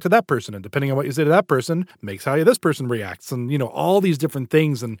means you have to talk to that person. And depending on what you say to that person makes how this person reacts. And, all these different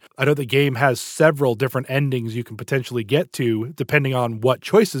things. And I know the game has several different endings you can potentially get to depending on what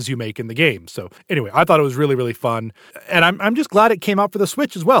choices you make in the game. So anyway, I thought it was really, really fun. And I'm just glad it came out for the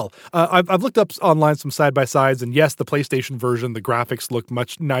Switch as well. I've looked up online some side-by-sides, and yes, the PlayStation version, the graphics look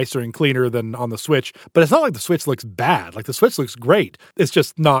much nicer and cleaner than on the Switch, but it's not like the Switch looks bad. Like the Switch looks great. It's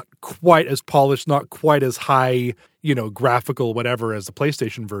just not quite as polished, not quite as high, graphical, whatever, as the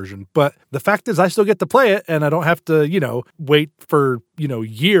PlayStation version. But the fact is I still get to play it and I don't have to, wait for,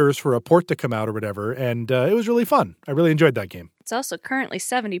 years for a port to come out or whatever. And it was really fun. I really enjoyed that game. It's also currently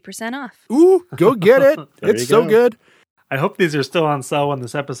 70% off. Ooh, go get it. It's so good. I hope these are still on sale when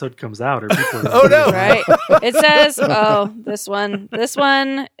this episode comes out. Or people oh, no. Right. It says, this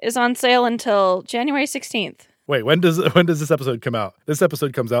one is on sale until January 16th. Wait, when does this episode come out? This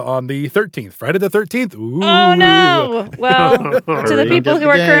episode comes out on the 13th, Friday the 13th. Ooh. Oh, no. Well, to the people who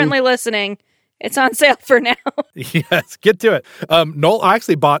are currently listening, it's on sale for now. Yes, get to it. Noel, I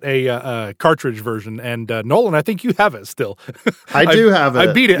actually bought a cartridge version, and Nolan, I think you have it still. I do have it.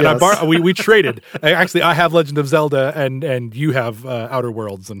 I beat it, yes. and we traded. I have Legend of Zelda, and you have Outer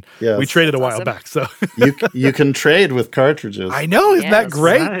Worlds, and we traded a while back. So you can trade with cartridges. I know, isn't that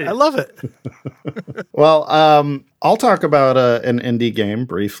great? Right. I love it. Well, I'll talk about an indie game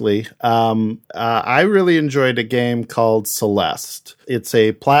briefly. I really enjoyed a game called Celeste. It's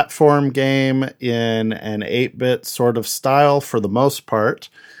a platform game in an 8-bit sort of style for the most part,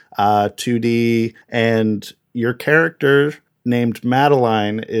 2D, and your character named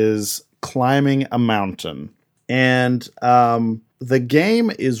Madeline is climbing a mountain. And the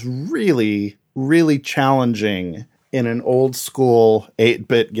game is really, really challenging in an old school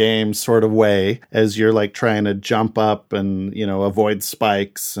 8-bit game sort of way, as you're like trying to jump up and, avoid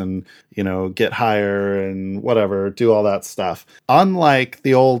spikes and, get higher and whatever, do all that stuff. Unlike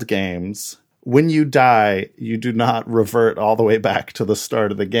the old games, when you die, you do not revert all the way back to the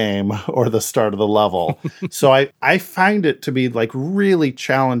start of the game or the start of the level. So I find it to be like really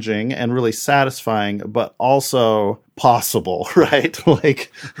challenging and really satisfying, but also possible, right?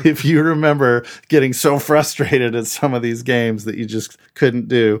 Like if you remember getting so frustrated at some of these games that you just couldn't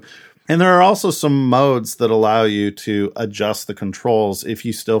do. And there are also some modes that allow you to adjust the controls. If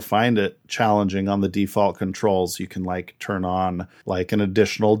you still find it challenging on the default controls, you can like turn on like an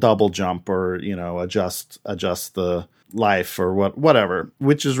additional double jump or, adjust the life or whatever,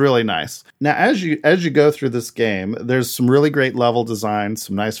 which is really nice. Now, as you go through this game, there's some really great level design,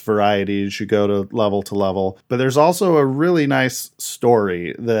 some nice variety as you go to level, but there's also a really nice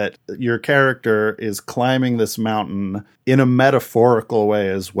story that your character is climbing this mountain in a metaphorical way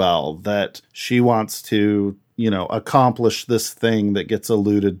as well, that she wants to accomplish this thing that gets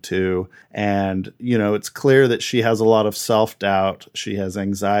alluded to. And, it's clear that she has a lot of self-doubt. She has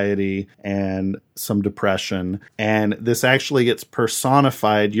anxiety and some depression. And this actually gets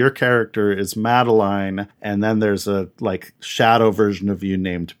personified. Your character is Madeline. And then there's a shadow version of you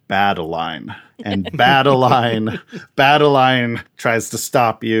named Badeline. And Badeline tries to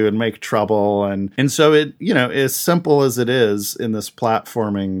stop you and make trouble. And so it, as simple as it is in this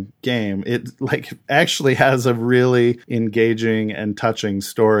platforming game, it actually has a really engaging and touching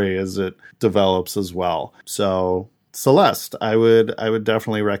story as it develops as well. So Celeste, I would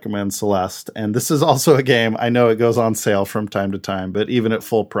definitely recommend Celeste. And this is also a game, I know it goes on sale from time to time, but even at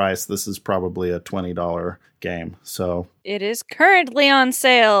full price, this is probably a $20 game. So it is currently on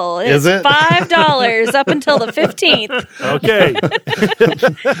sale. Is it? $5 up until the 15th. Okay.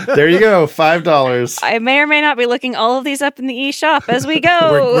 There you go, $5. I may or may not be looking all of these up in the eShop as we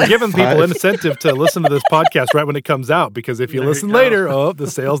go. We're giving people an incentive to listen to this podcast right when it comes out, because if you listen later, the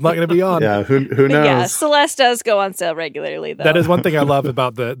sale's not going to be on. Yeah, who knows? Yeah, Celeste does go on sale regularly, though. That is one thing I love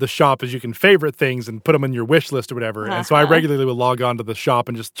about the shop, is you can favorite things and put them in your wish list or whatever. And so I regularly will log on to the shop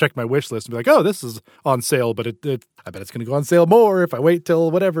and just check my wish list and be like, oh, this is on sale, but I bet it's going to go on sale more if I wait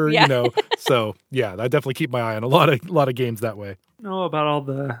till whatever, So yeah, I definitely keep my eye on a lot of games that way. Know about all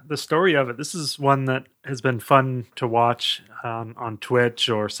the story of it. This is one that has been fun to watch on Twitch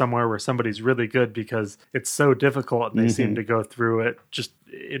or somewhere where somebody's really good, because it's so difficult and they seem to go through it just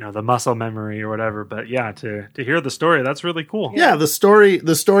the muscle memory or whatever. But yeah, to hear the story, that's really cool. Yeah, the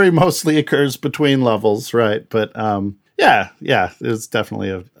story mostly occurs between levels, right? But yeah, it's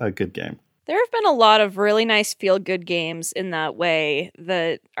definitely a good game. There have been a lot of really nice feel-good games in that way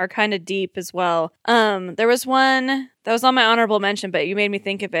that are kind of deep as well. There was one that was on my honorable mention, but you made me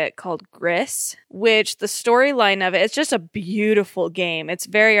think of it, called Gris, which the storyline of it's just a beautiful game. It's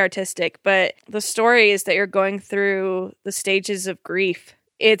very artistic, but the story is that you're going through the stages of grief.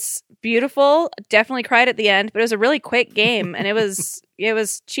 It's beautiful. Definitely cried at the end, but it was a really quick game, and it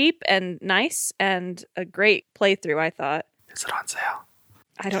was cheap and nice and a great playthrough, I thought. Is it on sale?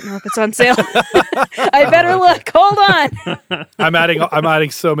 I don't know if it's on sale. I better look. Hold on. I'm adding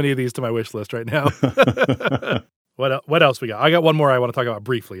so many of these to my wish list right now. What else we got? I got one more I want to talk about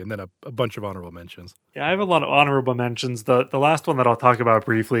briefly, and then a bunch of honorable mentions. Yeah, I have a lot of honorable mentions. The last one that I'll talk about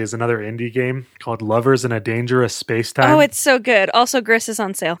briefly is another indie game called Lovers in a Dangerous Space-Time. Oh, it's so good. Also, Gris is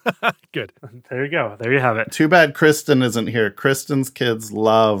on sale. Good. There you go. There you have it. Too bad Kristen isn't here. Kristen's kids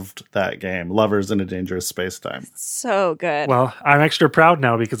loved that game, Lovers in a Dangerous Space-Time. So good. Well, I'm extra proud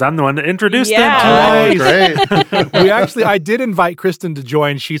now because I'm the one that introduced Yeah. them to it. Great. I did invite Kristen to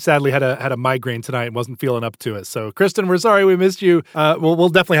join. She sadly had a migraine tonight and wasn't feeling up to it. So, Kristen, we're sorry we missed you. We'll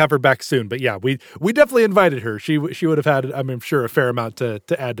definitely have her back soon. But yeah, we definitely invited her. She would have had, I'm sure, a fair amount to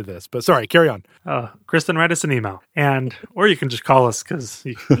add to this. But sorry, carry on. Kristen, write us an email, or you can just call us because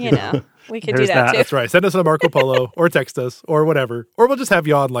we could do that too. That's right. Send us a Marco Polo or text us or whatever. Or we'll just have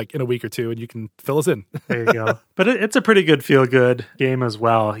you on like in a week or two and you can fill us in. There you go. But it's a pretty good feel-good game as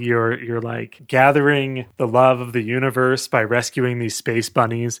well. You're like gathering the love of the universe by rescuing these space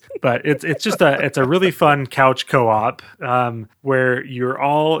bunnies. But it's just a really fun couch co-op where you're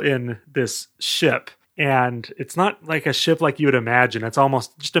all in this ship. And it's not like a ship like you would imagine. It's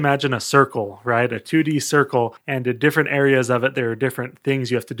almost, just imagine a circle, right? A 2D circle. And in different areas of it, there are different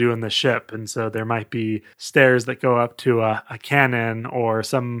things you have to do in the ship. And so there might be stairs that go up to a cannon or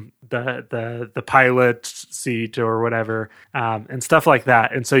the pilot seat or whatever, and stuff like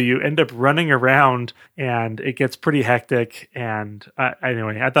that. And so you end up running around and it gets pretty hectic. And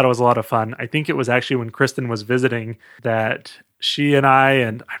anyway, I thought it was a lot of fun. I think it was actually when Kristen was visiting that she and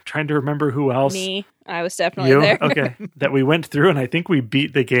I'm trying to remember who else. Me. I was definitely there. Okay. That we went through and I think we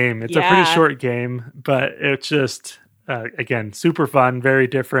beat the game. It's a pretty short game, but it's just, again, super fun, very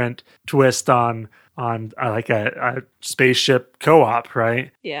different twist on like a spaceship co-op,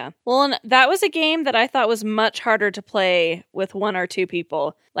 right? Yeah. Well, and that was a game that I thought was much harder to play with one or two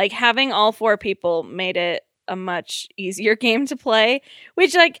people. Like having all four people made it a much easier game to play,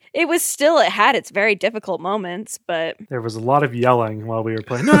 which it had its very difficult moments, but there was a lot of yelling while we were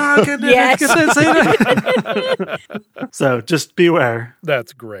playing. No, get this. So just beware.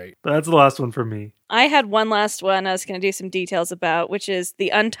 That's great. But that's the last one for me. I had one last one I was going to do some details about, which is the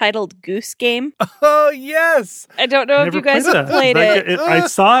Untitled Goose Game. Oh, yes. I don't know if you guys have played it. I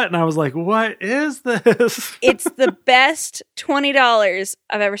saw it and I was like, what is this? It's the best $20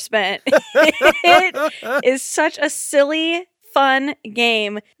 I've ever spent. It is such a silly, fun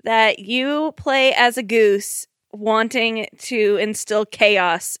game that you play as a goose wanting to instill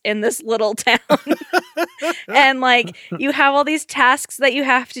chaos in this little town. And you have all these tasks that you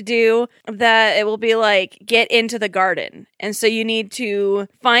have to do that it will be like, get into the garden. And so you need to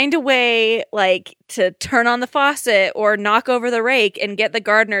find a way to turn on the faucet or knock over the rake and get the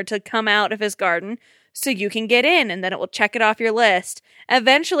gardener to come out of his garden so you can get in, and then it will check it off your list.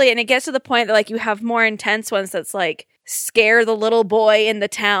 Eventually, and it gets to the point that you have more intense ones that's scare the little boy in the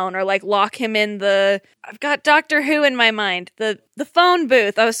town or lock him in I've got Doctor Who in my mind, the phone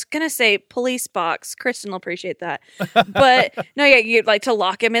booth. I was gonna say police box. Kristen will appreciate that. But no, yeah, you'd to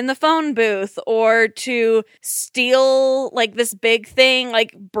lock him in the phone booth or to steal this big thing,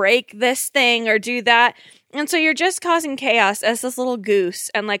 break this thing or do that. And so you're just causing chaos as this little goose,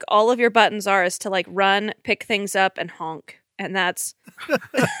 and all of your buttons is to run, pick things up, and honk. And that's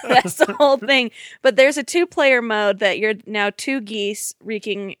the whole thing. But there's a 2-player mode that you're now 2 geese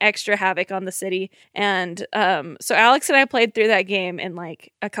wreaking extra havoc on the city. And so Alex and I played through that game in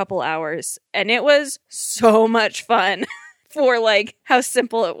a couple hours, and it was so much fun. For how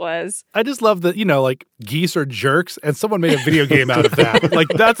simple it was. I just love that, geese are jerks and someone made a video game out of that.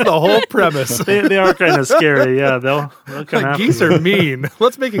 That's the whole premise. They are kind of scary. Yeah, they'll come after geese you. are mean.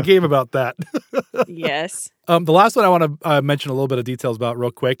 Let's make a game about that. Yes. The last one I want to mention a little bit of details about real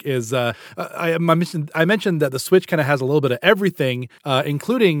quick is I mentioned that the Switch kind of has a little bit of everything,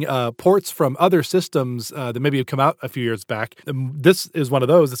 including ports from other systems that maybe have come out a few years back. This is one of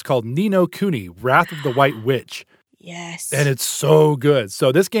those. It's called Ni no Kuni, Wrath of the White Witch. Yes. And it's so good.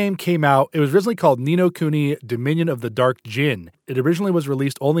 So this game came out, it was originally called Ni no Kuni, Dominion of the Dark Djinn. It originally was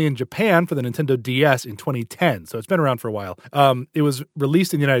released only in Japan for the Nintendo DS in 2010, so it's been around for a while. It was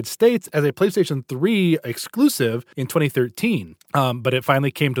released in the United States as a PlayStation 3 exclusive in 2013, but it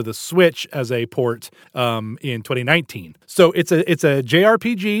finally came to the Switch as a port in 2019. So it's a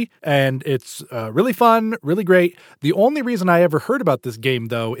JRPG, and it's really fun, really great. The only reason I ever heard about this game,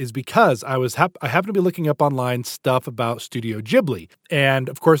 though, is because I happened to be looking up online stuff about Studio Ghibli. And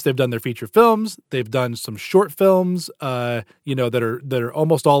of course, they've done their feature films. They've done some short films, that are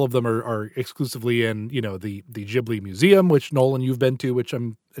almost all of them are exclusively in, the Ghibli Museum, which Nolan, you've been to, which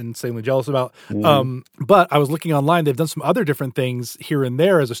I'm insanely jealous about. But I was looking online. They've done some other different things here and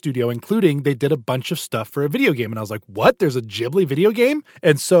there as a studio, including they did a bunch of stuff for a video game. And I was like, what? There's a Ghibli video game?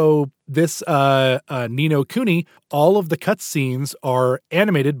 And so this Ni no Kuni, all of the cutscenes are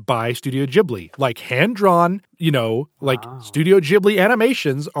animated by Studio Ghibli, like hand-drawn, Studio Ghibli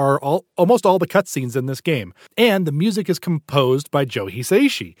animations are almost all the cutscenes in this game. And the music is composed by Joe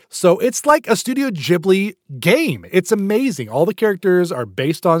Hisaishi. So it's like a Studio Ghibli game. It's amazing. All the characters are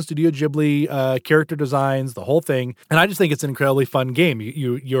based on Studio Ghibli character designs, the whole thing. And I just think it's an incredibly fun game.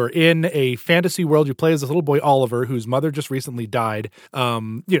 You're in a fantasy world. You play as this little boy, Oliver, whose mother just recently died.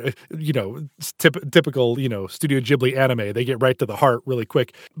 Typical, Studio Ghibli anime. They get right to the heart really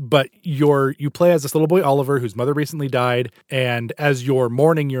quick. But you play as this little boy, Oliver, whose mother recently died. And as you're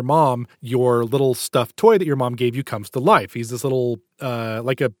mourning your mom, your little stuffed toy that your mom gave you comes to life. He's this little,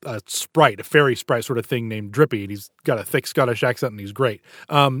 like a sprite, a fairy sprite sort of thing named Drippy. And he's got a thick Scottish accent and he's great.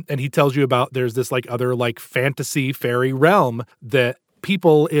 And he tells you about there's this other fantasy fairy realm that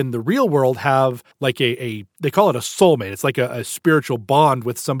people in the real world have they call it a soulmate. It's like a spiritual bond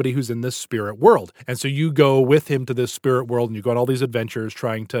with somebody who's in this spirit world. And so you go with him to this spirit world and you go on all these adventures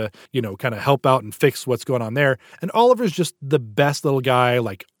trying to, kind of help out and fix what's going on there. And Oliver's just the best little guy.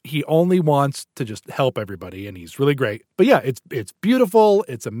 He only wants to just help everybody and he's really great. But yeah, it's beautiful.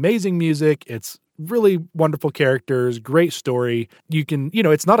 It's amazing music. It's really wonderful characters, great story. You can,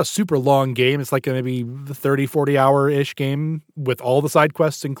 it's not a super long game. It's like maybe 30, 40 hour-ish game with all the side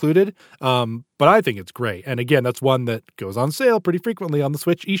quests included. But I think it's great. And again, that's one that goes on sale pretty frequently on the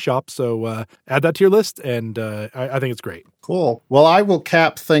Switch eShop. So add that to your list, and I think it's great. Cool. Well, I will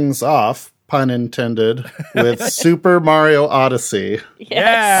cap things off, pun intended, with Super Mario Odyssey.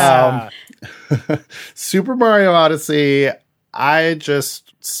 Yes. Super Mario Odyssey, I just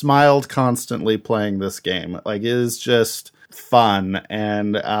smiled constantly playing this game. It is just fun.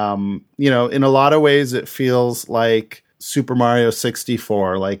 And, in a lot of ways, it feels like Super Mario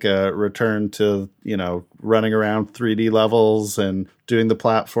 64, like a return to, running around 3D levels and doing the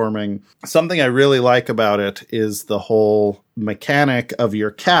platforming. Something I really like about it is the whole mechanic of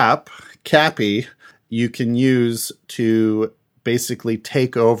your Cappy, you can use to basically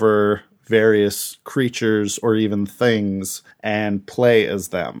take over various creatures or even things and play as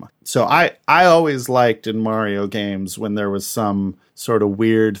them. So I always liked in Mario games when there was some sort of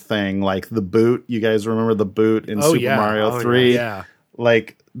weird thing like the boot. You guys remember the boot in Super Mario 3? Yeah.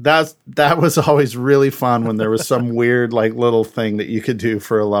 That was always really fun when there was some weird little thing that you could do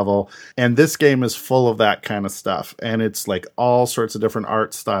for a level. And this game is full of that kind of stuff. And it's all sorts of different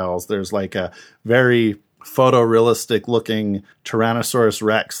art styles. There's a very photorealistic looking Tyrannosaurus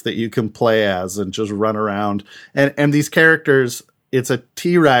Rex that you can play as and just run around. And these characters, it's a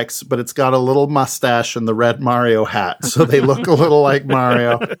T-Rex, but it's got a little mustache and the red Mario hat. So they look a little like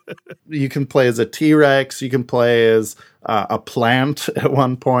Mario. You can play as a T-Rex. You can play as a plant at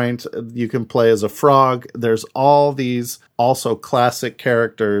one point. You can play as a frog. There's all these also classic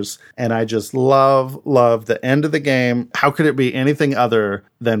characters. And I just love the end of the game. How could it be anything other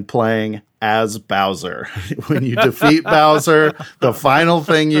than playing as Bowser? When you defeat Bowser, the final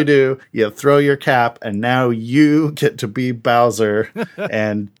thing you do, you throw your cap, and now you get to be Bowser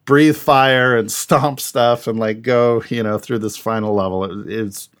and breathe fire and stomp stuff and go, through this final level.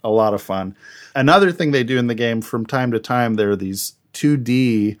 It's a lot of fun. Another thing they do in the game from time to time, there are these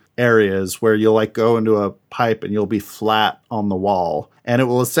 2D areas where you'll go into a pipe and you'll be flat on the wall. And it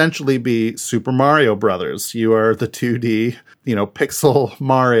will essentially be Super Mario Brothers. You are the 2D, pixel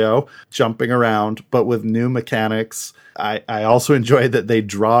Mario jumping around, but with new mechanics. I also enjoy that they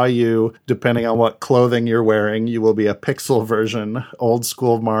draw you, depending on what clothing you're wearing. You will be a pixel version, old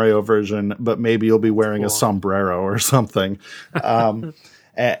school Mario version, but maybe you'll be wearing a sombrero or something.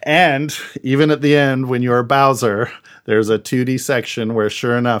 And even at the end, when you're Bowser, there's a 2D section where,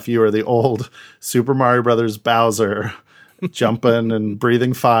 sure enough, you are the old Super Mario Brothers Bowser jumping and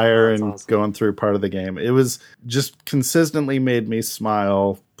breathing fire and awesome. Going through part of the game. It was just consistently made me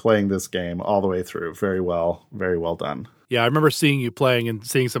smile playing this game all the way through. Very well done. Yeah, I remember seeing you playing and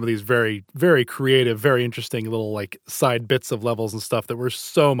seeing some of these very, very creative, very interesting little like side bits of levels and stuff that were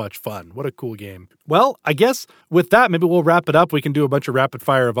so much fun. What a cool game. Well, I guess with that, maybe we'll wrap it up. We can do a bunch of rapid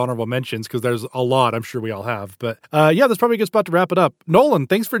fire of honorable mentions because there's a lot I'm sure we all have. But yeah, that's probably a good spot to wrap it up. Nolan,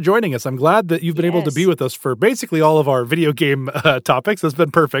 thanks for joining us. I'm glad that you've been able to be with us for basically all of our video game topics. That's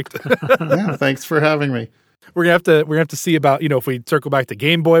been perfect. Yeah, thanks for having me. We're gonna have to see about, if we circle back to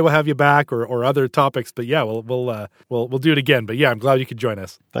Game Boy, we'll have you back or other topics. But yeah, we'll do it again. But yeah, I'm glad you could join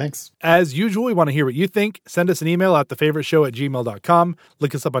us. Thanks. As usual, we want to hear what you think. Send us an email at thefavoriteshow@gmail.com.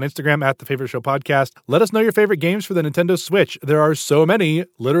 Look us up on Instagram at The Favorite Show Podcast. Let us know your favorite games for the Nintendo Switch. There are so many,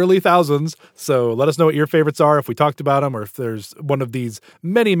 literally thousands. So let us know what your favorites are, if we talked about them, or if there's one of these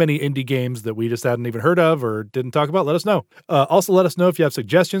many, many indie games that we just hadn't even heard of or didn't talk about. Let us know. Also, let us know if you have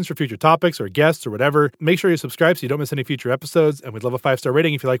suggestions for future topics or guests or whatever. Make sure you subscribe so you don't miss any future episodes, and we'd love a 5-star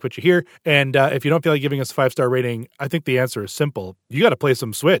rating if you like what you hear. And if you don't feel like giving us a 5-star rating, I think the answer is simple. You got to play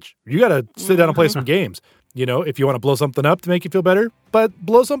some Switch. You got to sit down and play some games. If you want to blow something up to make you feel better, but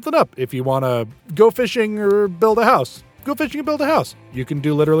blow something up. If you want to go fishing or build a house, go fishing and build a house. You can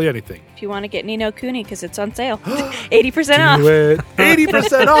do literally anything. If you want to get Ni no Kuni because it's on sale, 80% off. Do it.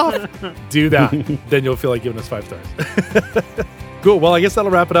 80% off. Do that. Then you'll feel like giving us 5 stars. Cool. Well, I guess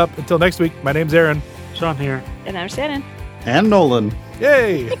that'll wrap it up. Until next week, my name's Aaron. Sean here. And I'm Shannon. And Nolan.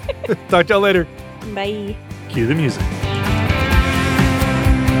 Yay. Talk to y'all later. Bye. Cue the music.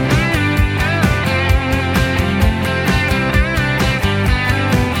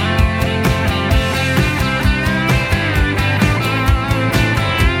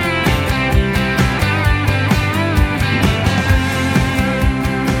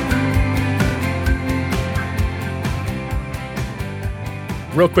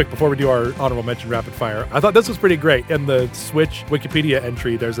 Real quick, before we do our honorable mention rapid fire, I thought this was pretty great. In the Switch Wikipedia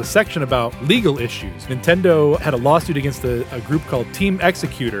entry, there's a section about legal issues. Nintendo had a lawsuit against a group called Team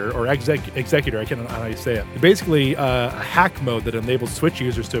Executor, or Executor, I can't know how you say it. Basically, a hack mode that enables Switch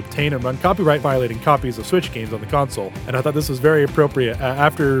users to obtain and run copyright-violating copies of Switch games on the console. And I thought this was very appropriate.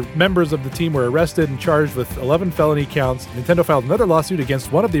 After members of the team were arrested and charged with 11 felony counts, Nintendo filed another lawsuit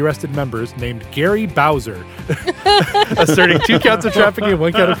against one of the arrested members named Gary Bowser, asserting 2 counts of trafficking and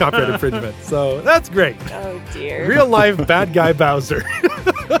 1 count of copyright infringement. So that's great. Oh, dear. Real life bad guy Bowser.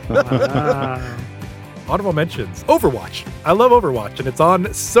 Honorable mentions. Overwatch. I love Overwatch, and it's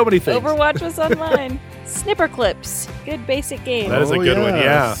on so many things. Overwatch was online. Snipper Clips. Good basic game. That is a good one,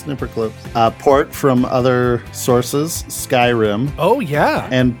 yeah. Snipper Clips. Port from other sources, Skyrim. Oh, yeah.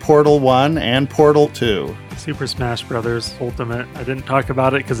 And Portal 1 and Portal 2. Super Smash Brothers Ultimate. I didn't talk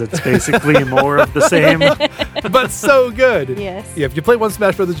about it because it's basically more of the same. But so good. Yes. Yeah, if you play one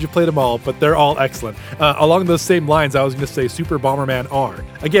Smash Brothers, you played them all, but they're all excellent. Along those same lines, I was going to say Super Bomberman R.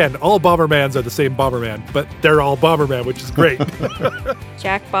 Again, all Bombermans are the same Bomberman, but they're all Bomberman, which is great.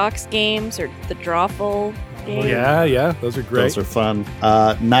 Jackbox games or the Drawful game. Yeah, those are great. Those are fun.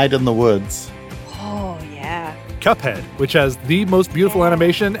 Night in the Woods. Oh, yeah. Cuphead, which has the most beautiful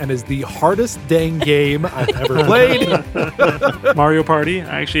animation and is the hardest dang game I've ever played. Mario Party.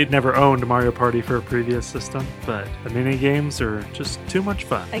 I actually had never owned Mario Party for a previous system, but the mini games are just too much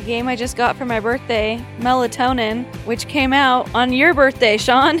fun. A game I just got for my birthday, Melatonin, which came out on your birthday,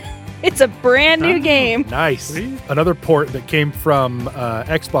 Sean. It's a brand new game. Nice. Sweet. Another port that came from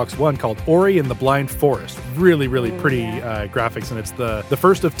Xbox One called Ori and the Blind Forest. Really, really pretty graphics, and it's the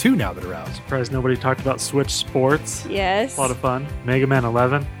first of 2 now that are out. Surprised nobody talked about Switch Sports. Yes. A lot of fun. Mega Man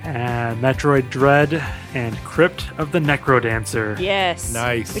 11 and Metroid Dread and Crypt of the Necrodancer. Yes.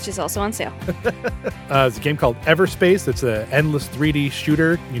 Nice. Which is also on sale. There's a game called Everspace. It's an endless 3D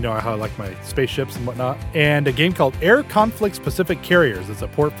shooter. You know how I like my spaceships and whatnot. And a game called Air Conflicts Pacific Carriers. It's a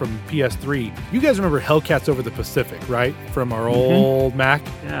port from PS3. You guys remember Hellcats Over the Pacific, right? From our old Mac?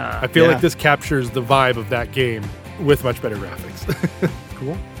 Yeah. I feel like this captures the vibe of that game with much better graphics.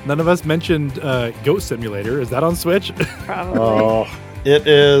 Cool. None of us mentioned Goat Simulator. Is that on Switch? Probably. Oh, it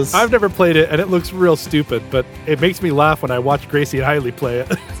is. I've never played it, and it looks real stupid, but it makes me laugh when I watch Gracie and Hailey play it.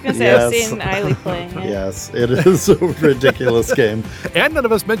 I was going to say, I've seen Eiley playing it. Yes, it is a ridiculous game. And none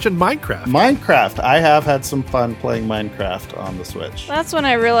of us mentioned Minecraft. Minecraft. I have had some fun playing Minecraft on the Switch. That's when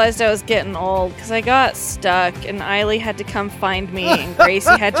I realized I was getting old, because I got stuck, and Eiley had to come find me, and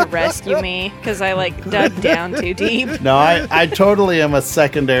Gracie had to rescue me, because I, dug down too deep. No, I totally am a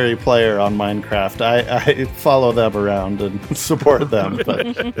secondary player on Minecraft. I follow them around and support them,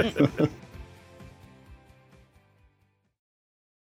 but